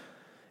God?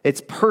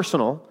 It's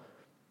personal.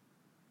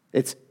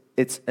 It's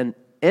an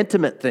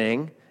intimate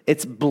thing.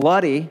 It's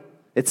bloody.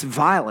 It's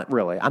violent,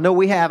 really. I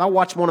know I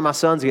watched one of my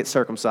sons get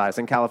circumcised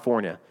in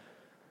California.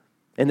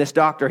 And this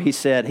doctor, he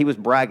said, he was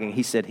bragging.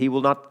 He said, he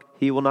will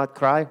not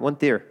cry one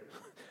tear.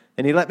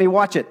 And he let me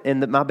watch it,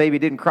 and my baby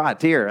didn't cry a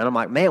tear. And I'm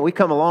like, man, we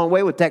come a long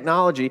way with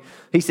technology.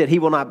 He said, he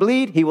will not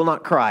bleed, he will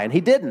not cry. And he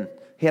didn't.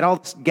 He had all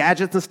these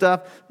gadgets and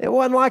stuff. It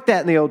wasn't like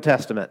that in the Old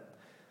Testament.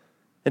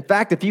 In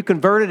fact, if you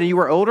converted and you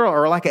were older,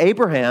 or like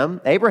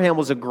Abraham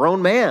was a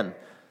grown man.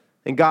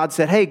 And God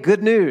said, hey,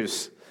 good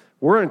news.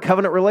 We're in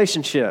covenant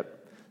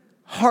relationship.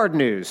 Hard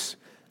news.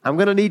 I'm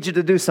going to need you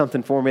to do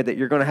something for me that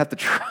you're going to have to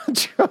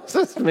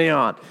trust me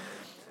on.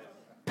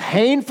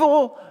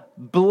 Painful,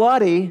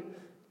 bloody,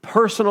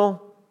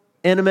 personal,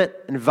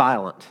 intimate, and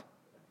violent.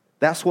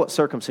 That's what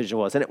circumcision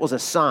was, and it was a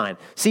sign.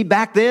 See,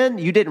 back then,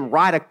 you didn't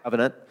write a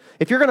covenant.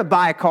 If you're going to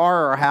buy a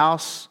car or a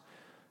house,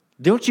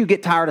 don't you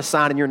get tired of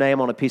signing your name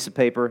on a piece of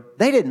paper?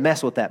 They didn't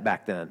mess with that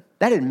back then.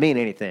 That didn't mean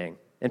anything.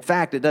 In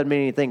fact, it doesn't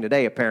mean anything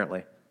today,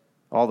 apparently.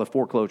 All the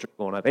foreclosures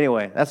going up.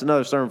 Anyway, that's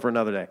another sermon for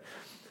another day.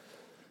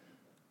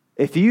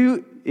 If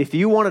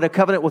you wanted a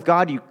covenant with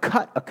God, you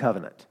cut a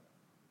covenant.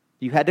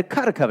 You had to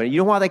cut a covenant. You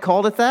know why they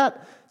called it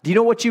that? Do you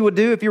know what you would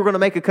do if you were going to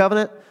make a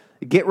covenant?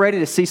 Get ready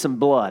to see some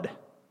blood.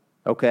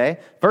 Okay?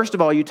 First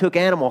of all, you took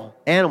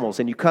animals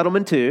and you cut them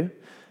in two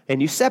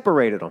and you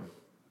separated them.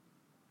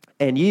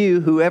 And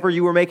whoever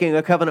you were making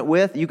a covenant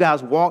with, you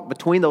guys walked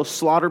between those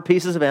slaughtered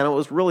pieces of animal. It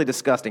was really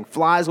disgusting.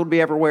 Flies would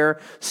be everywhere,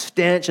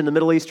 stench in the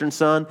Middle Eastern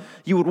sun.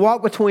 You would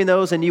walk between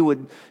those and you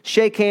would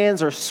shake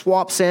hands or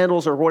swap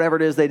sandals or whatever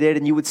it is they did,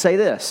 and you would say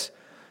this: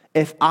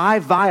 if I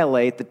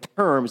violate the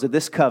terms of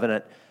this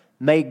covenant,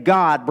 may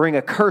God bring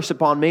a curse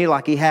upon me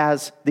like He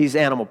has these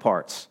animal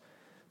parts.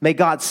 May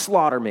God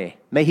slaughter me.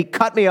 May He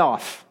cut me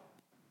off.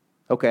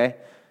 Okay?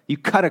 You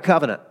cut a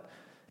covenant.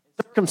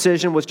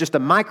 Circumcision was just a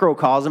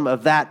microcosm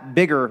of that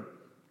bigger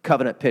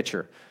covenant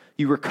picture.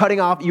 You were cutting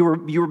off, you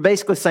were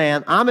basically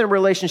saying, I'm in a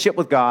relationship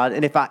with God,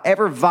 and if I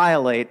ever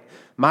violate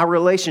my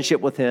relationship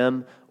with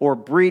Him or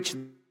breach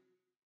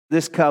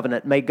this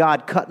covenant, may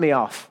God cut me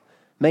off.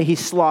 May He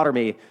slaughter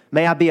me.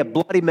 May I be a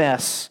bloody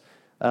mess,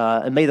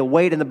 and may the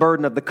weight and the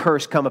burden of the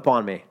curse come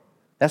upon me.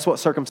 That's what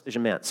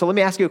circumcision meant. So let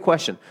me ask you a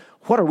question.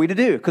 What are we to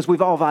do? Because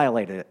we've all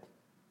violated it.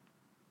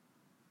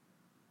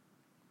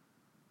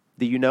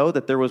 Do you know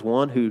that there was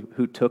one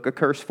who took a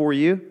curse for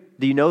you?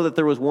 Do you know that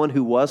there was one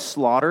who was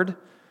slaughtered?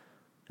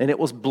 And it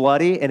was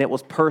bloody, and it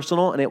was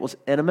personal, and it was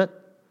intimate?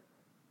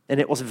 and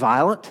it was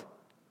violent.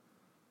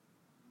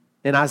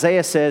 And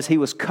Isaiah says he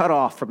was cut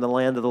off from the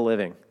land of the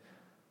living.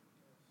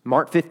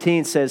 Mark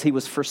 15 says he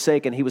was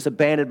forsaken. He was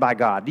abandoned by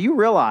God. Do you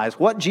realize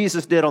what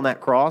Jesus did on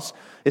that cross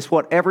is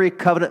what every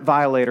covenant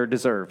violator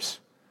deserves?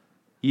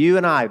 You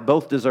and I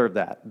both deserve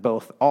that.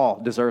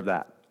 All deserve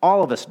that.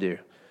 All of us do.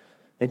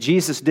 And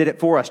Jesus did it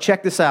for us.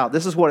 Check this out.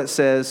 This is what it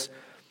says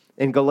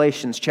in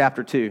Colossians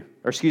chapter 2.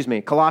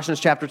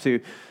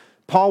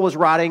 Paul was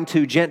writing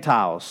to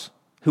Gentiles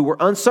who were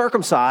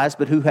uncircumcised,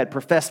 but who had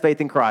professed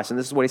faith in Christ. And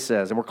this is what he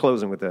says, and we're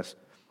closing with this.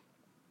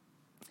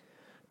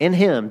 In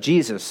him,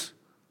 Jesus,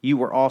 you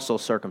were also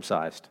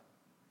circumcised.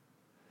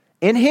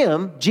 In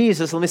him,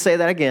 Jesus, let me say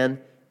that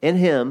again. In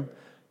him,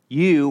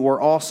 you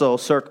were also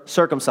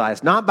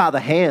circumcised, not by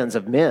the hands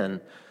of men,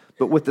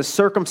 but with the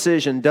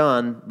circumcision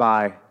done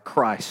by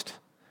Christ.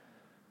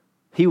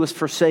 He was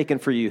forsaken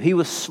for you. He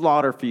was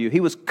slaughtered for you.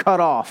 He was cut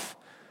off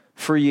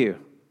for you.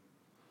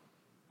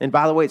 And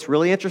by the way, it's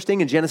really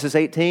interesting in Genesis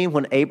 18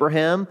 when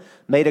Abraham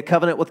made a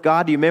covenant with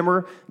God. Do you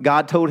remember?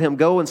 God told him,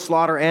 go and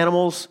slaughter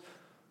animals.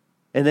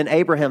 And then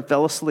Abraham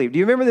fell asleep. Do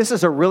you remember? This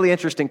is a really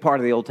interesting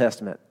part of the Old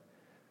Testament.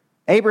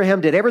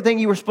 Abraham did everything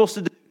you were supposed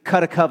to do,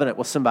 cut a covenant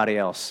with somebody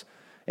else.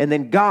 And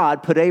then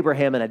God put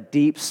Abraham in a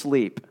deep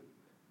sleep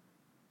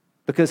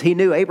because he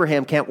knew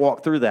Abraham can't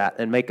walk through that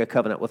and make a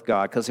covenant with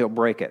God because he'll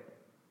break it.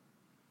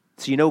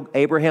 So you know,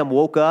 Abraham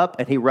woke up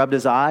and he rubbed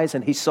his eyes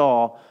and he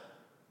saw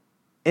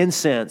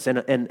incense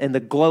and the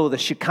glow, the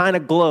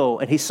Shekinah glow,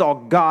 and he saw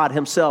God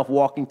himself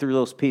walking through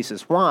those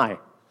pieces. Why?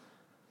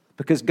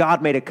 Because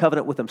God made a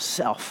covenant with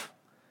himself.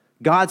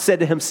 God said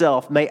to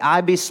himself, may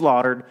I be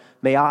slaughtered,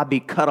 may I be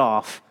cut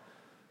off.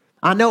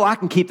 I know I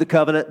can keep the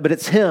covenant, but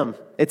it's him,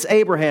 it's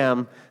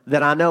Abraham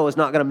that I know is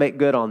not going to make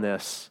good on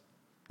this.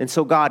 And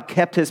so God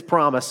kept his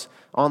promise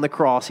on the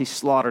cross. He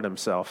slaughtered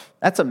himself.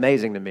 That's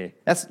amazing to me.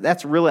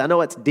 That's really, I know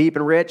it's deep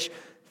and rich.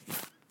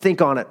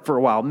 Think on it for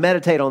a while.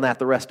 Meditate on that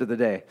the rest of the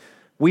day.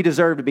 We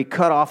deserve to be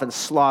cut off and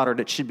slaughtered.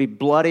 It should be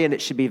bloody and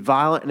it should be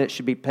violent and it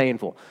should be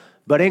painful.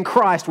 But in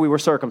Christ we were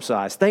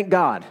circumcised. Thank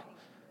God.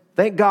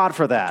 Thank God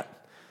for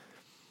that.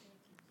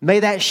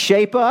 May that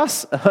shape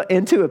us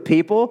into a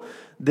people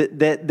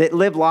that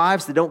live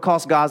lives that don't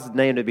cause God's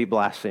name to be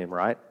blasphemed,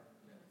 right?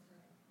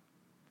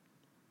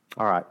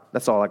 All right,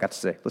 that's all I got to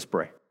say. Let's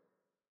pray.